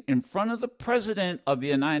sitting in front of the President of the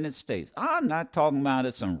United States, I'm not talking about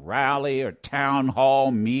at some rally or town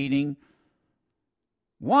hall meeting,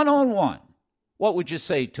 one-on-one, what would you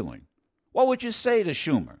say to him? What would you say to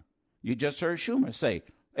Schumer? You just heard Schumer say,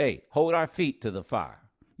 hey, hold our feet to the fire.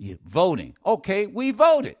 You're voting. Okay, we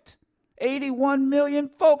voted. 81 million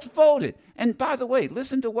folks voted. And by the way,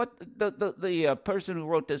 listen to what the person who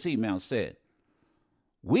wrote this email said.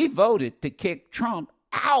 We voted to kick Trump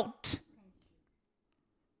out,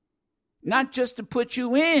 not just to put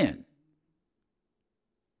you in.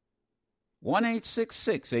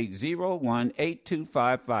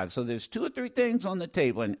 1-866-801-8255. So there's 2 or 3 things on the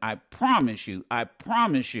table, and I promise you, I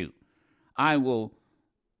will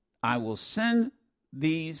send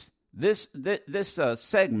this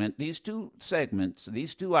segment, these 2 segments,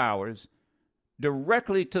 these 2 hours,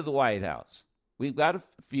 directly to the White House. We've got a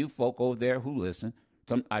few folk over there who listen.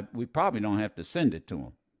 We probably don't have to send it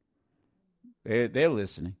to them. They're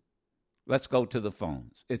listening. Let's go to the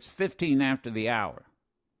phones. It's 15 after the hour.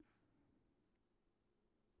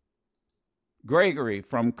 Gregory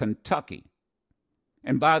from Kentucky.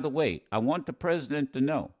 And by the way, I want the president to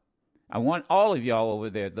know. I want all of y'all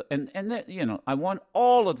over there, I want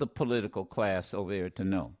all of the political class over there to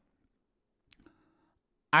know.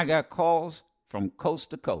 I got calls from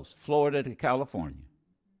coast to coast, Florida to California,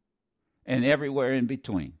 and everywhere in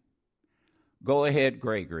between. Go ahead,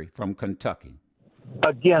 Gregory from Kentucky.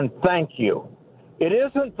 Again, thank you. It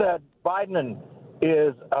isn't that Biden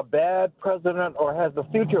is a bad president or has the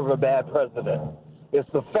future of a bad president. It's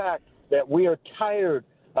the fact that we are tired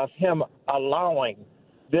of him allowing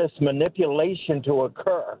this manipulation to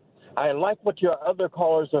occur. I like what your other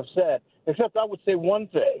callers have said, except I would say one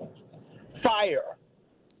thing. Fire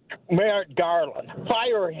Merrick Garland.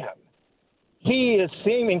 Fire him. He is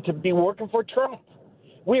seeming to be working for Trump.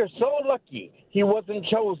 We are so lucky he wasn't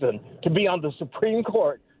chosen to be on the Supreme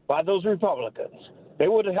Court by those Republicans. They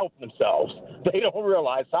would have helped themselves. They don't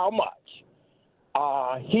realize how much.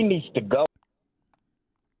 He needs to go.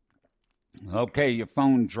 Okay, your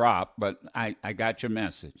phone dropped, but I got your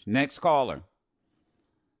message. Next caller.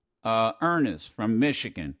 Ernest from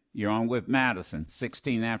Michigan. You're on with Madison,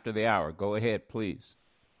 16 after the hour. Go ahead, please.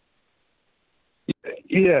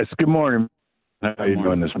 Yes, good morning. How are you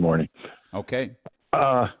doing this morning? Okay.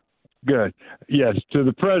 Good. Yes, to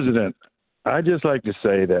the president, I'd just like to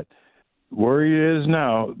say that where he is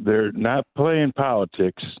now, they're not playing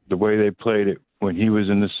politics the way they played it when he was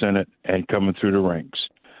in the Senate and coming through the ranks.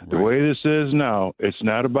 Right. The way this is now, it's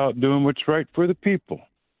not about doing what's right for the people.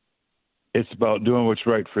 It's about doing what's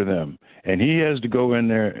right for them. And he has to go in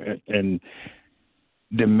there and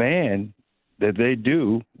demand that they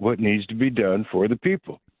do what needs to be done for the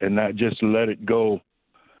people and not just let it go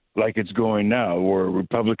like it's going now, where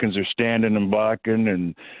Republicans are standing and blocking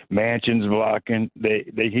and Manchin's blocking.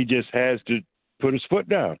 He just has to put his foot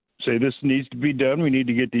down, say this needs to be done. We need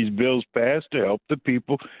to get these bills passed to help the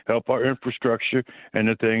people, help our infrastructure and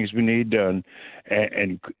the things we need done,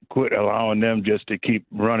 and quit allowing them just to keep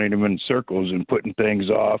running them in circles and putting things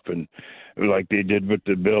off, and like they did with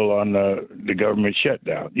the bill on the government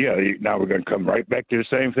shutdown. Yeah, now we're going to come right back to the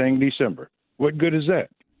same thing in December. What good is that?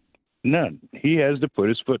 None. He has to put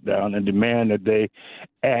his foot down and demand that they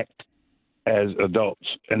act as adults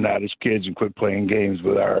and not as kids and quit playing games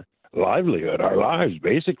with our livelihood, our lives,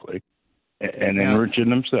 basically, and enriching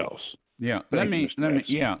themselves. Yeah. Let me.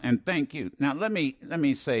 Yeah. And thank you. Now, let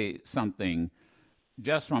me say something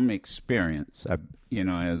just from experience.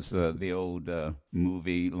 As the old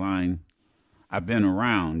movie line, I've been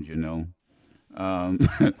around,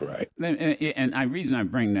 right. And the reason I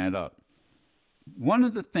bring that up, one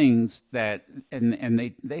of the things that,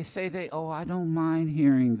 and they say I don't mind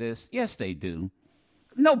hearing this. Yes, they do.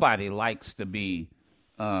 Nobody likes to be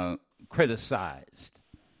criticized.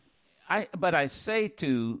 But I say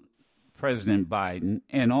to President Biden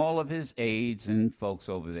and all of his aides and folks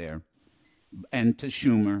over there, and to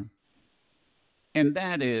Schumer, and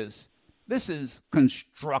that is, this is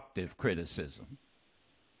constructive criticism.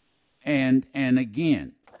 And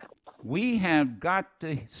again, we have got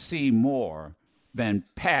to see more than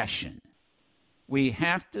passion. We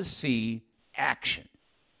have to see action.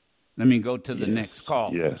 Let me go to the next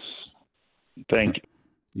call. Yes. Thank you.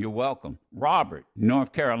 You're welcome. Robert,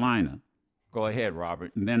 North Carolina. Go ahead,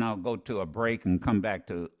 Robert. And then I'll go to a break and come back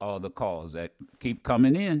to all the calls that keep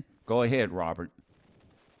coming in. Go ahead, Robert.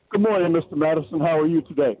 Good morning, Mr. Madison. How are you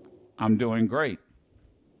today? I'm doing great.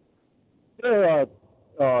 There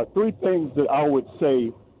are three things that I would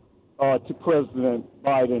say to President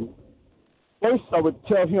Biden. First, I would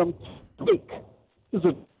tell him to pick, as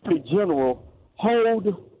a pretty general, hold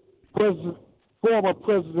former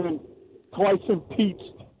President, twice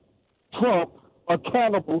impeached Trump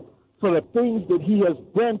accountable for the things that he has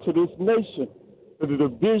done to this nation, the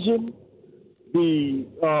division,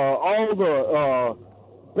 all the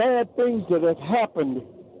bad things that have happened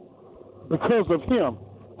because of him.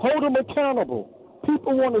 Hold him accountable.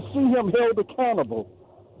 People want to see him held accountable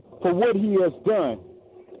for what he has done.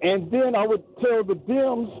 And then I would tell the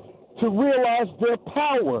Dems to realize their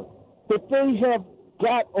power that they have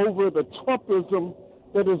got over the Trumpism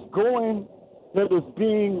that is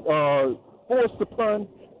being forced upon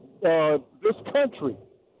this country.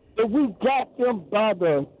 That we got them by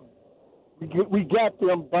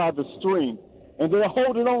the string, and they're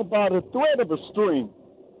holding on by the thread of a string.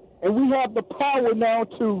 And we have the power now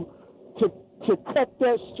to cut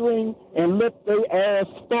that string and let their ass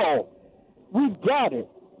fall. We've got it.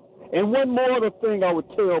 And one more other thing I would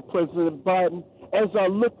tell President Biden, as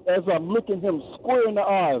I'm looking him square in the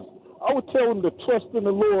eyes, I would tell him to trust in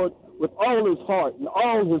the Lord with all his heart and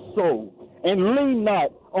all his soul, and lean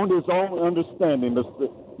not on his own understanding,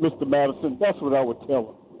 Mr. Madison. That's what I would tell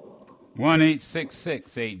him.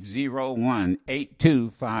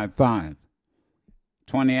 1-866-801-8255.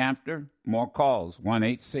 20 after, more calls.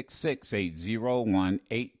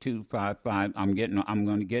 1-866-801-8255. I'm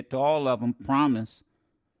going to get to all of them, promise.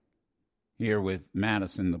 Here with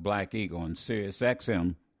Madison, the Black Eagle, and Sirius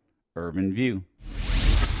XM Urban View.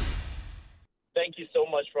 Thank you so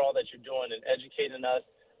much for all that you're doing and educating us.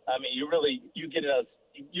 I mean, you get us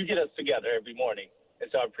together every morning, and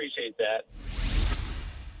so I appreciate that.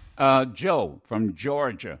 Joe from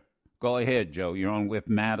Georgia. Go ahead, Joe. You're on with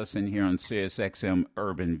Madison here on Sirius XM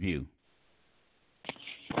Urban View.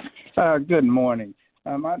 Good morning.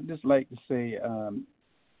 I'd just like to say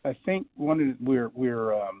I think we're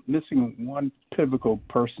missing one pivotal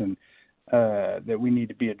person that we need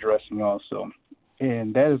to be addressing also,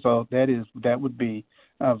 and that would be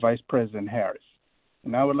Vice President Harris.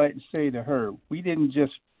 And I would like to say to her, we didn't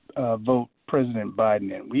just vote President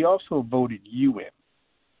Biden in; we also voted you in.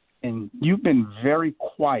 And you've been very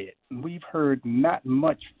quiet. We've heard not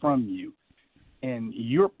much from you. And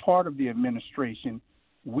you're part of the administration.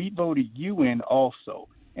 We voted you in also.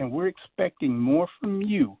 And we're expecting more from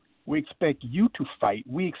you. We expect you to fight.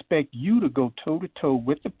 We expect you to go toe-to-toe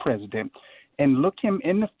with the president and look him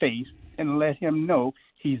in the face and let him know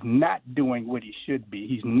he's not doing what he should be.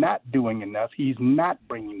 He's not doing enough. He's not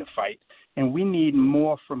bringing the fight. And we need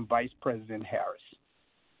more from Vice President Harris.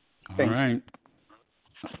 All right.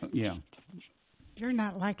 Yeah. You're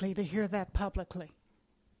not likely to hear that publicly,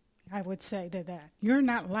 I would say to that. You're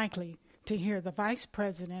not likely to hear the vice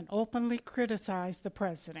president openly criticize the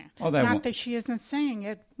president. Not that she isn't saying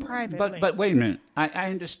it privately. But wait a minute.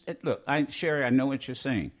 I understand. Look, Sherry, I know what you're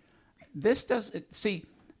saying. This doesn't, see,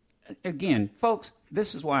 again, folks,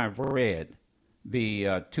 this is why I've read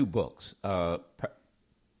the two books,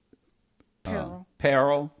 Peril.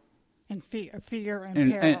 And fear and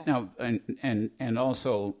peril. And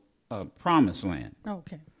also Promised Land.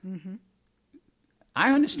 Okay. Mm-hmm.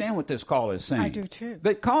 I understand what this caller is saying. I do too.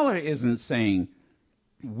 The caller isn't saying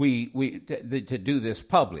to do this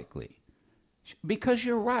publicly, because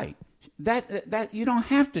you're right. That you don't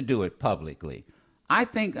have to do it publicly. I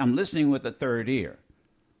think I'm listening with a third ear.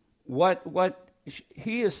 What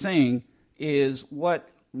he is saying is when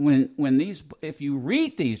these, if you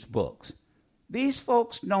read these books, these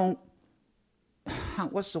folks don't.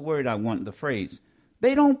 What's the word I want? The phrase.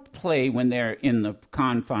 They don't play when they're in the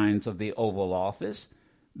confines of the Oval Office.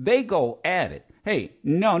 They go at it. Hey,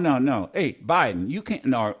 no. Hey, Biden, you can't,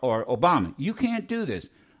 or Obama, you can't do this.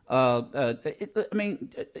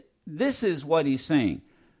 This is what he's saying.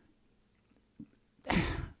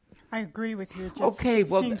 I agree with you. It just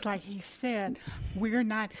seems like he said, we're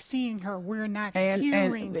not seeing her, we're not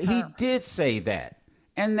hearing her. He did say that.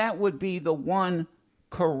 And that would be the one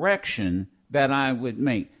correction that I would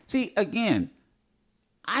make. See, again,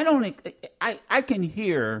 I can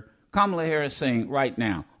hear Kamala Harris saying right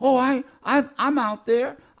now, I'm out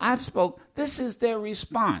there, I've spoke. This is their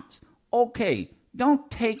response. Okay,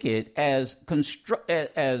 don't take it as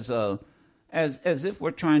if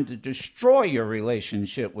we're trying to destroy your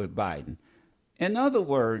relationship with Biden. In other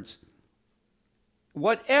words,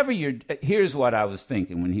 here's what I was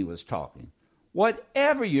thinking when he was talking.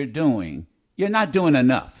 whatever you're doing, you're not doing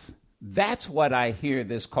enough. That's what I hear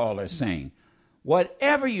this caller saying.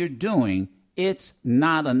 Whatever you're doing, it's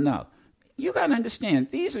not enough. You got to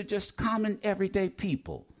understand, these are just common everyday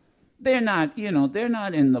people. They're not, they're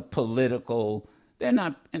not in the political, they're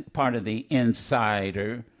not part of the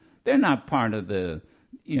insider. They're not part of the,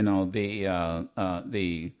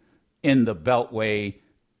 the in the Beltway,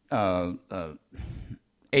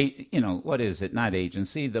 what is it? Not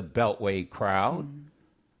agency, the Beltway crowd. Mm-hmm.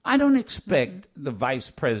 I don't expect the Vice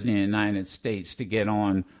President of the United States to get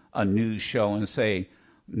on a news show and say,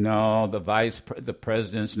 no, the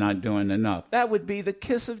president's not doing enough. That would be the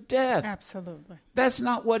kiss of death. Absolutely. That's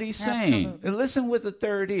not what he's saying. Absolutely. Listen with the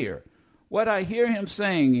third ear. What I hear him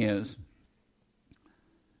saying is,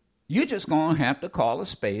 you're just going to have to call a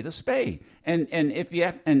spade a spade. And if you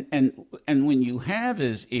have, and when you have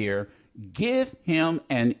his ear, give him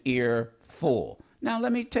an ear full. Now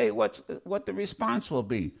let me tell you what the response will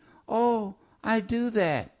be. Oh, I do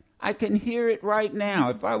that. I can hear it right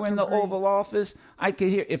now. If I were in the Oval Office, I could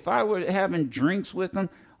hear. If I were having drinks with them,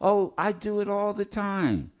 oh, I do it all the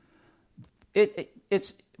time.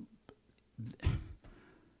 It's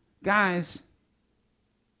guys.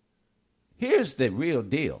 Here's the real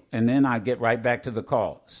deal, and then I get right back to the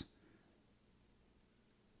calls.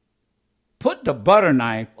 Put the butter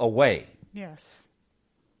knife away. Yes.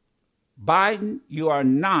 Biden, you are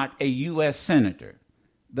not a U.S. Senator.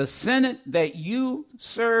 The Senate that you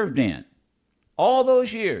served in all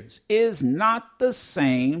those years is not the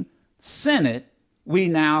same Senate we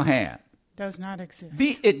now have. Does not exist.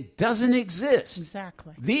 It doesn't exist.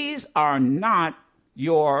 Exactly. These are not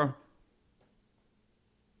your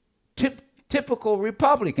typical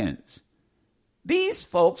Republicans. These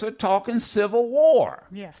folks are talking Civil War.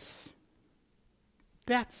 Yes.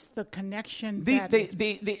 That's the connection.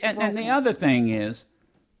 And the other thing is,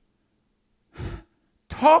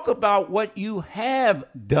 talk about what you have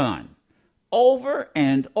done over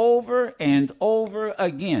and over and over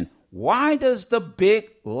again. Why does the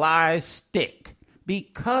big lie stick?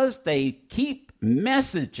 Because they keep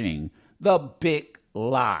messaging the big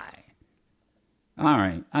lie. All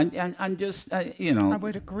right. I'm just, I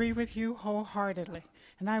would agree with you wholeheartedly.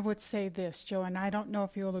 And I would say this, Joe, and I don't know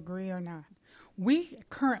if you'll agree or not. We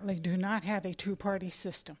currently do not have a two-party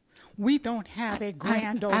system. We don't have a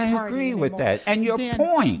grand old party I agree anymore. with that. And your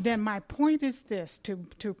point. Then my point is this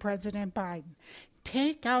to President Biden.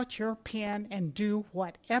 Take out your pen and do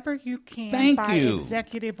whatever you can by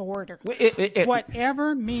executive order.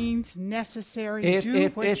 Whatever means necessary, do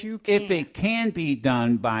what you can. If it can be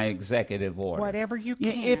done by executive order. Whatever you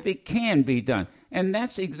can. If it can be done. And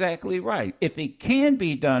that's exactly right. If it can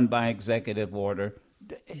be done by executive order,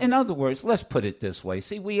 in other words, let's put it this way.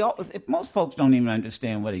 See, most folks don't even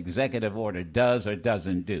understand what executive order does or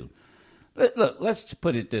doesn't do. Look, let's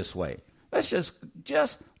put it this way. Let's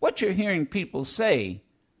just what you're hearing people say,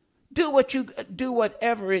 do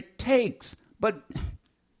whatever it takes. But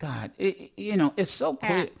God, it's so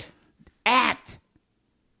clear. Act.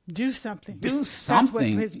 Do something. That's what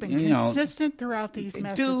has been consistent throughout these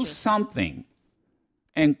messages. Do something,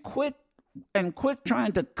 and quit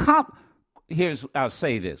trying to I'll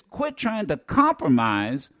say this: quit trying to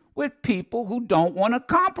compromise with people who don't want to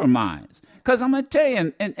compromise. Because I'm going to tell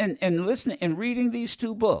you, and listening and reading these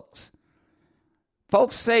two books.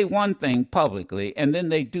 Folks say one thing publicly, and then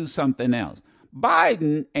they do something else.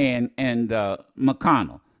 Biden and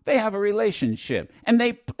McConnell, they have a relationship, and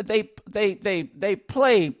they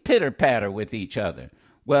play pitter patter with each other.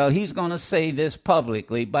 Well, he's going to say this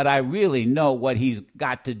publicly, but I really know what he's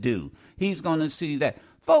got to do. He's going to see that.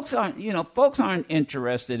 Folks aren't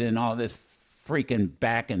interested in all this freaking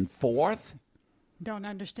back and forth. Don't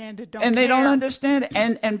understand it. They don't understand it.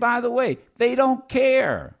 And by the way, they don't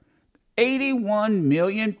care. 81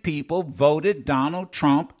 million people voted Donald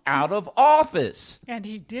Trump out of office. And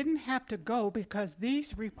he didn't have to go because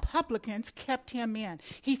these Republicans kept him in.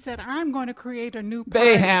 He said, I'm going to create a new party,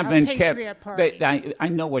 they haven't a Patriot Party. I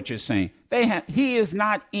know what you're saying. He is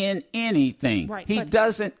not in anything. Right, he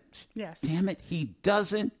doesn't. Yes. Damn it. He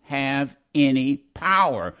doesn't have any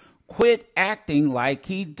power. Quit acting like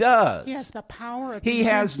he does. He has the power of these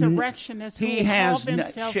insurrectionists who call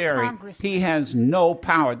themselves congressmen. He has no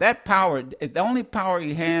power. That power, the only power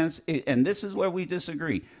he has, and this is where we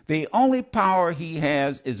disagree, the only power he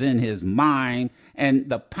has is in his mind, and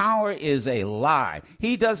the power is a lie.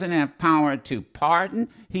 He doesn't have power to pardon.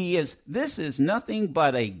 This is nothing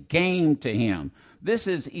but a game to him. This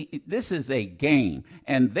is a game,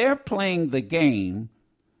 and they're playing the game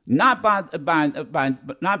not by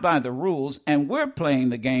the rules, and we're playing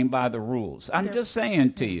the game by the rules. I'm just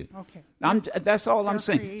saying to you. Okay. That's all I'm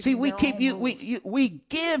saying. See, we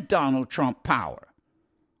give Donald Trump power.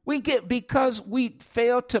 Because we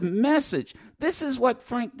fail to message. This is what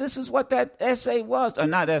that essay was, or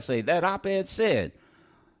not essay, that op-ed said.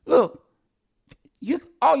 Look,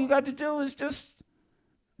 all you got to do is just,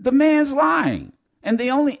 the man's lying. And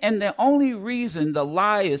the only reason the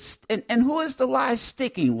lie is, and who is the lie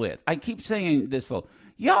sticking with? I keep saying this, folks.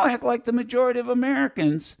 Y'all act like the majority of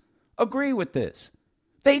Americans agree with this.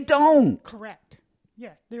 They don't. Correct.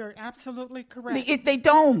 Yes, they're absolutely correct. They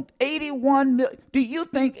don't. 81 million. Do you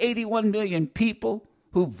think 81 million people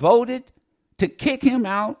who voted to kick him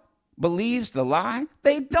out believes the lie?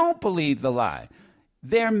 They don't believe the lie.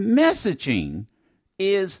 Their messaging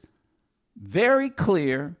is very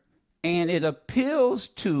clear, and it appeals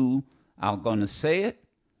to, I'm going to say it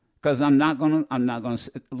because I'm not going to say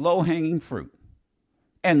low-hanging fruit.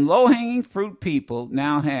 And low-hanging fruit people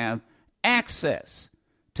now have access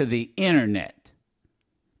to the internet.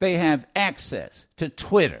 They have access to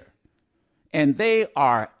Twitter, and they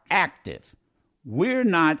are active. We're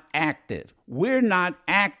not active. We're not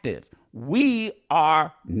active. We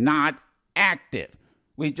are not active.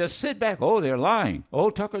 We just sit back. Oh, they're lying. Oh,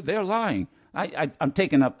 Tucker, they're lying. I'm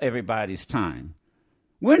taking up everybody's time.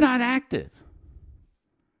 We're not active.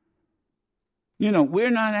 We're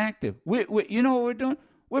not active. You know what we're doing?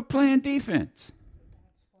 We're playing defense.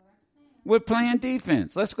 We're playing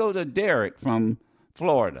defense. Let's go to Derek from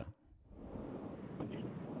Florida.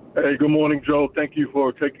 Hey, good morning, Joe. Thank you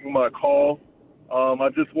for taking my call. I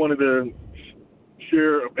just wanted to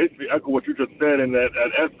share, basically echo what you just said in that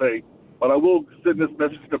essay, but I will send this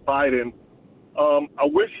message to Biden. I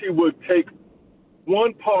wish he would take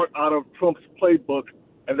one part out of Trump's playbook,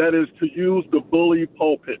 and that is to use the bully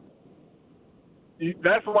pulpit.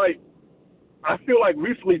 That's right. I feel like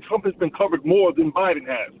recently Trump has been covered more than Biden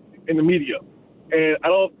has in the media, and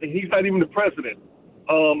he's not even the president.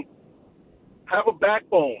 Have a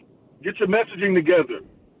backbone. Get your messaging together.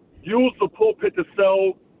 Use the pulpit to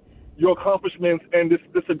sell your accomplishments and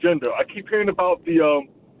this agenda. I keep hearing about the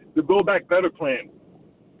Build Back Better plan.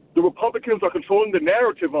 The Republicans are controlling the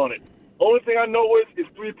narrative on it. Only thing I know is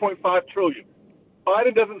 $3.5 trillion.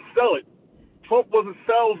 Biden doesn't sell it. Trump was a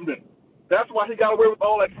salesman. That's why he got away with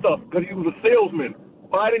all that stuff, because he was a salesman.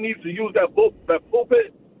 Biden needs to use that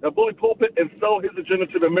pulpit, that bully pulpit, and sell his agenda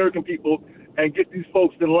to the American people and get these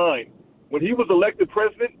folks in line. When he was elected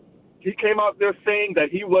president, he came out there saying that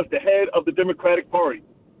he was the head of the Democratic Party.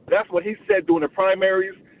 That's what he said during the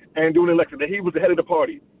primaries and during the election, that he was the head of the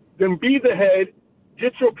party. Then be the head,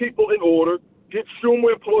 get your people in order, get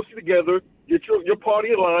Schumer and Pelosi together, get your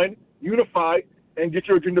party in line, unify, and get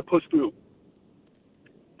your agenda pushed through.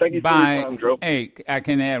 Thank you for your time, Joe. Hey, I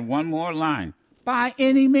can add one more line. By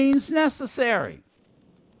any means necessary.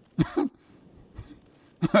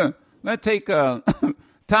 Let's take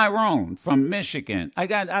Tyrone from Michigan.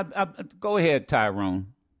 Go ahead, Tyrone.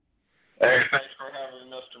 Hey, thanks for having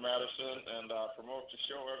me, Mr. Madison, and I promote the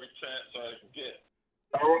show every chance I can get.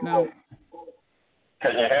 No.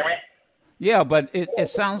 Can you hear me? Yeah, but it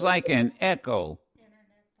sounds like an echo.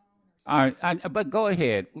 All right, but go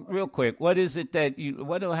ahead, real quick. What is it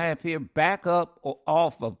what do I have here? Back up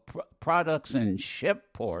off of products and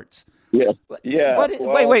ship ports. Yeah.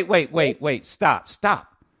 Wait. Stop.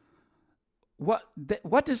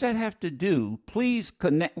 What does that have to do? Please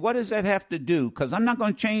connect. What does that have to do? Because I'm not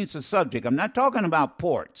going to change the subject. I'm not talking about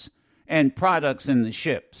ports and products in the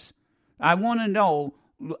ships. I want to know,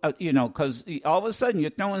 because all of a sudden you're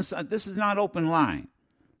throwing. This is not open line.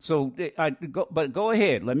 So, but go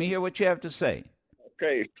ahead. Let me hear what you have to say.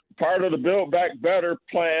 Okay. Part of the Build Back Better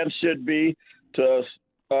plan should be to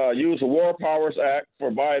use the War Powers Act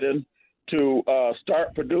for Biden to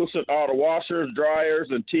start producing auto washers, dryers,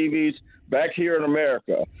 and TVs back here in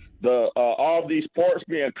America. All of these ports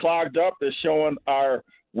being clogged up is showing our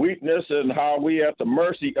weakness and how we at the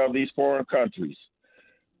mercy of these foreign countries.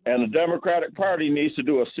 And the Democratic Party needs to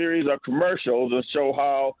do a series of commercials and show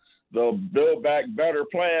how the Build Back Better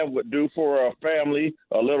plan would do for a family,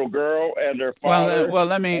 a little girl and their father. Well,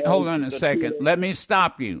 let me hold on a second. Let me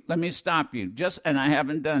stop you. And I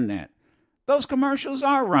haven't done that. Those commercials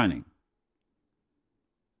are running.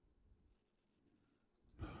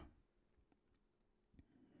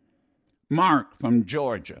 Mark from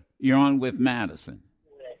Georgia, you're on with Madison.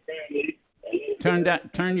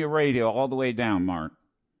 Turn your radio all the way down, Mark.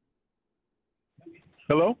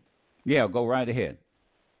 Hello? Yeah, go right ahead.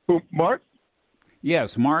 Who, Mark?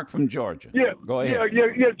 Yes, Mark from Georgia. Yeah. Go ahead.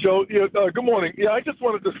 Yeah, Joe. Yeah, good morning. Yeah, I just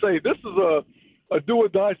wanted to say this is a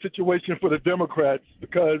do-or-die situation for the Democrats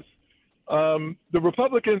because the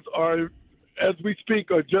Republicans are, as we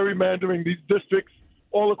speak, are gerrymandering these districts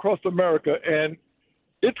all across America. And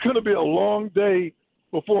it's going to be a long day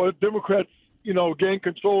before Democrats, gain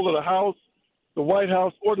control of the House, the White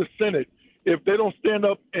House, or the Senate. If they don't stand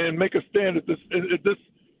up and make a stand at this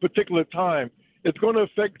particular time, it's going to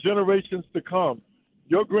affect generations to come.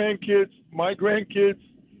 Your grandkids, my grandkids,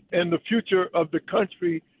 and the future of the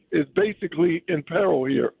country is basically in peril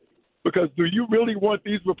here. Because do you really want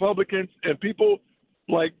these Republicans and people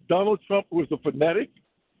like Donald Trump, who is a fanatic,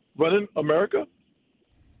 running America?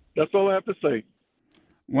 That's all I have to say.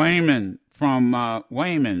 Wayman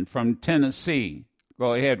from Tennessee.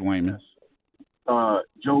 Go ahead, Wayman.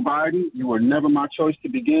 Joe Biden, you were never my choice to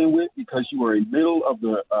begin with because you were a middle of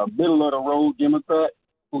the road Democrat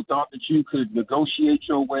who thought that you could negotiate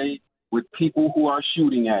your way with people who are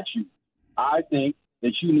shooting at you. I think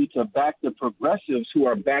that you need to back the progressives who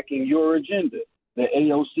are backing your agenda, the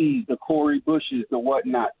AOCs, the Cori Bushes, the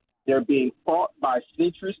whatnot. They're being fought by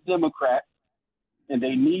centrist Democrats, and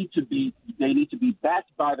they need to be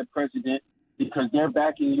backed by the president because they're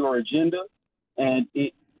backing your agenda, and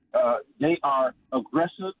they are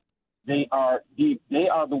aggressive. They are the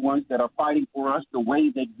ones that are fighting for us the way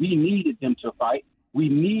that we needed them to fight. We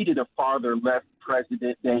needed a farther left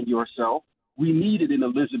president than yourself. We needed an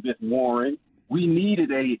Elizabeth Warren. We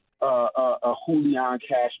needed a Julian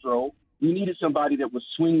Castro. We needed somebody that would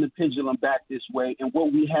swing the pendulum back this way. And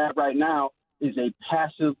what we have right now is a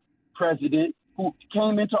passive president who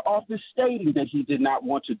came into office stating that he did not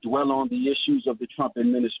want to dwell on the issues of the Trump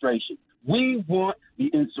administration. We want the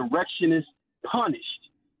insurrectionists punished.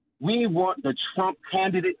 We want the Trump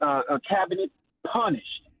cabinet punished.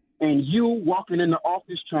 And you walking into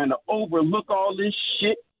office trying to overlook all this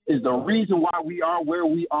shit is the reason why we are where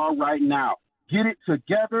we are right now. Get it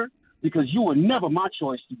together because you were never my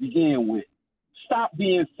choice to begin with. Stop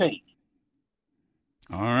being fake.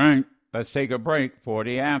 All right. Let's take a break.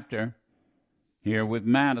 40 after. Here with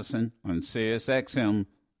Madison on SiriusXM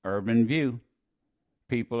Urban View.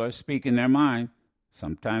 People are speaking their mind.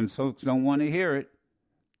 Sometimes folks don't want to hear it,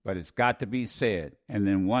 but it's got to be said. And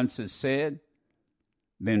then once it's said,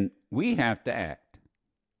 then we have to act.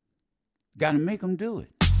 Got to make them do it.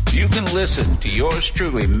 You can listen to yours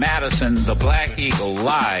truly, Madison the Black Eagle,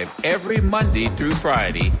 live every Monday through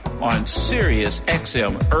Friday on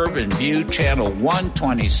SiriusXM Urban View Channel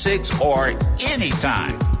 126 or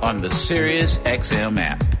anytime on the SiriusXM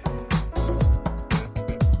app.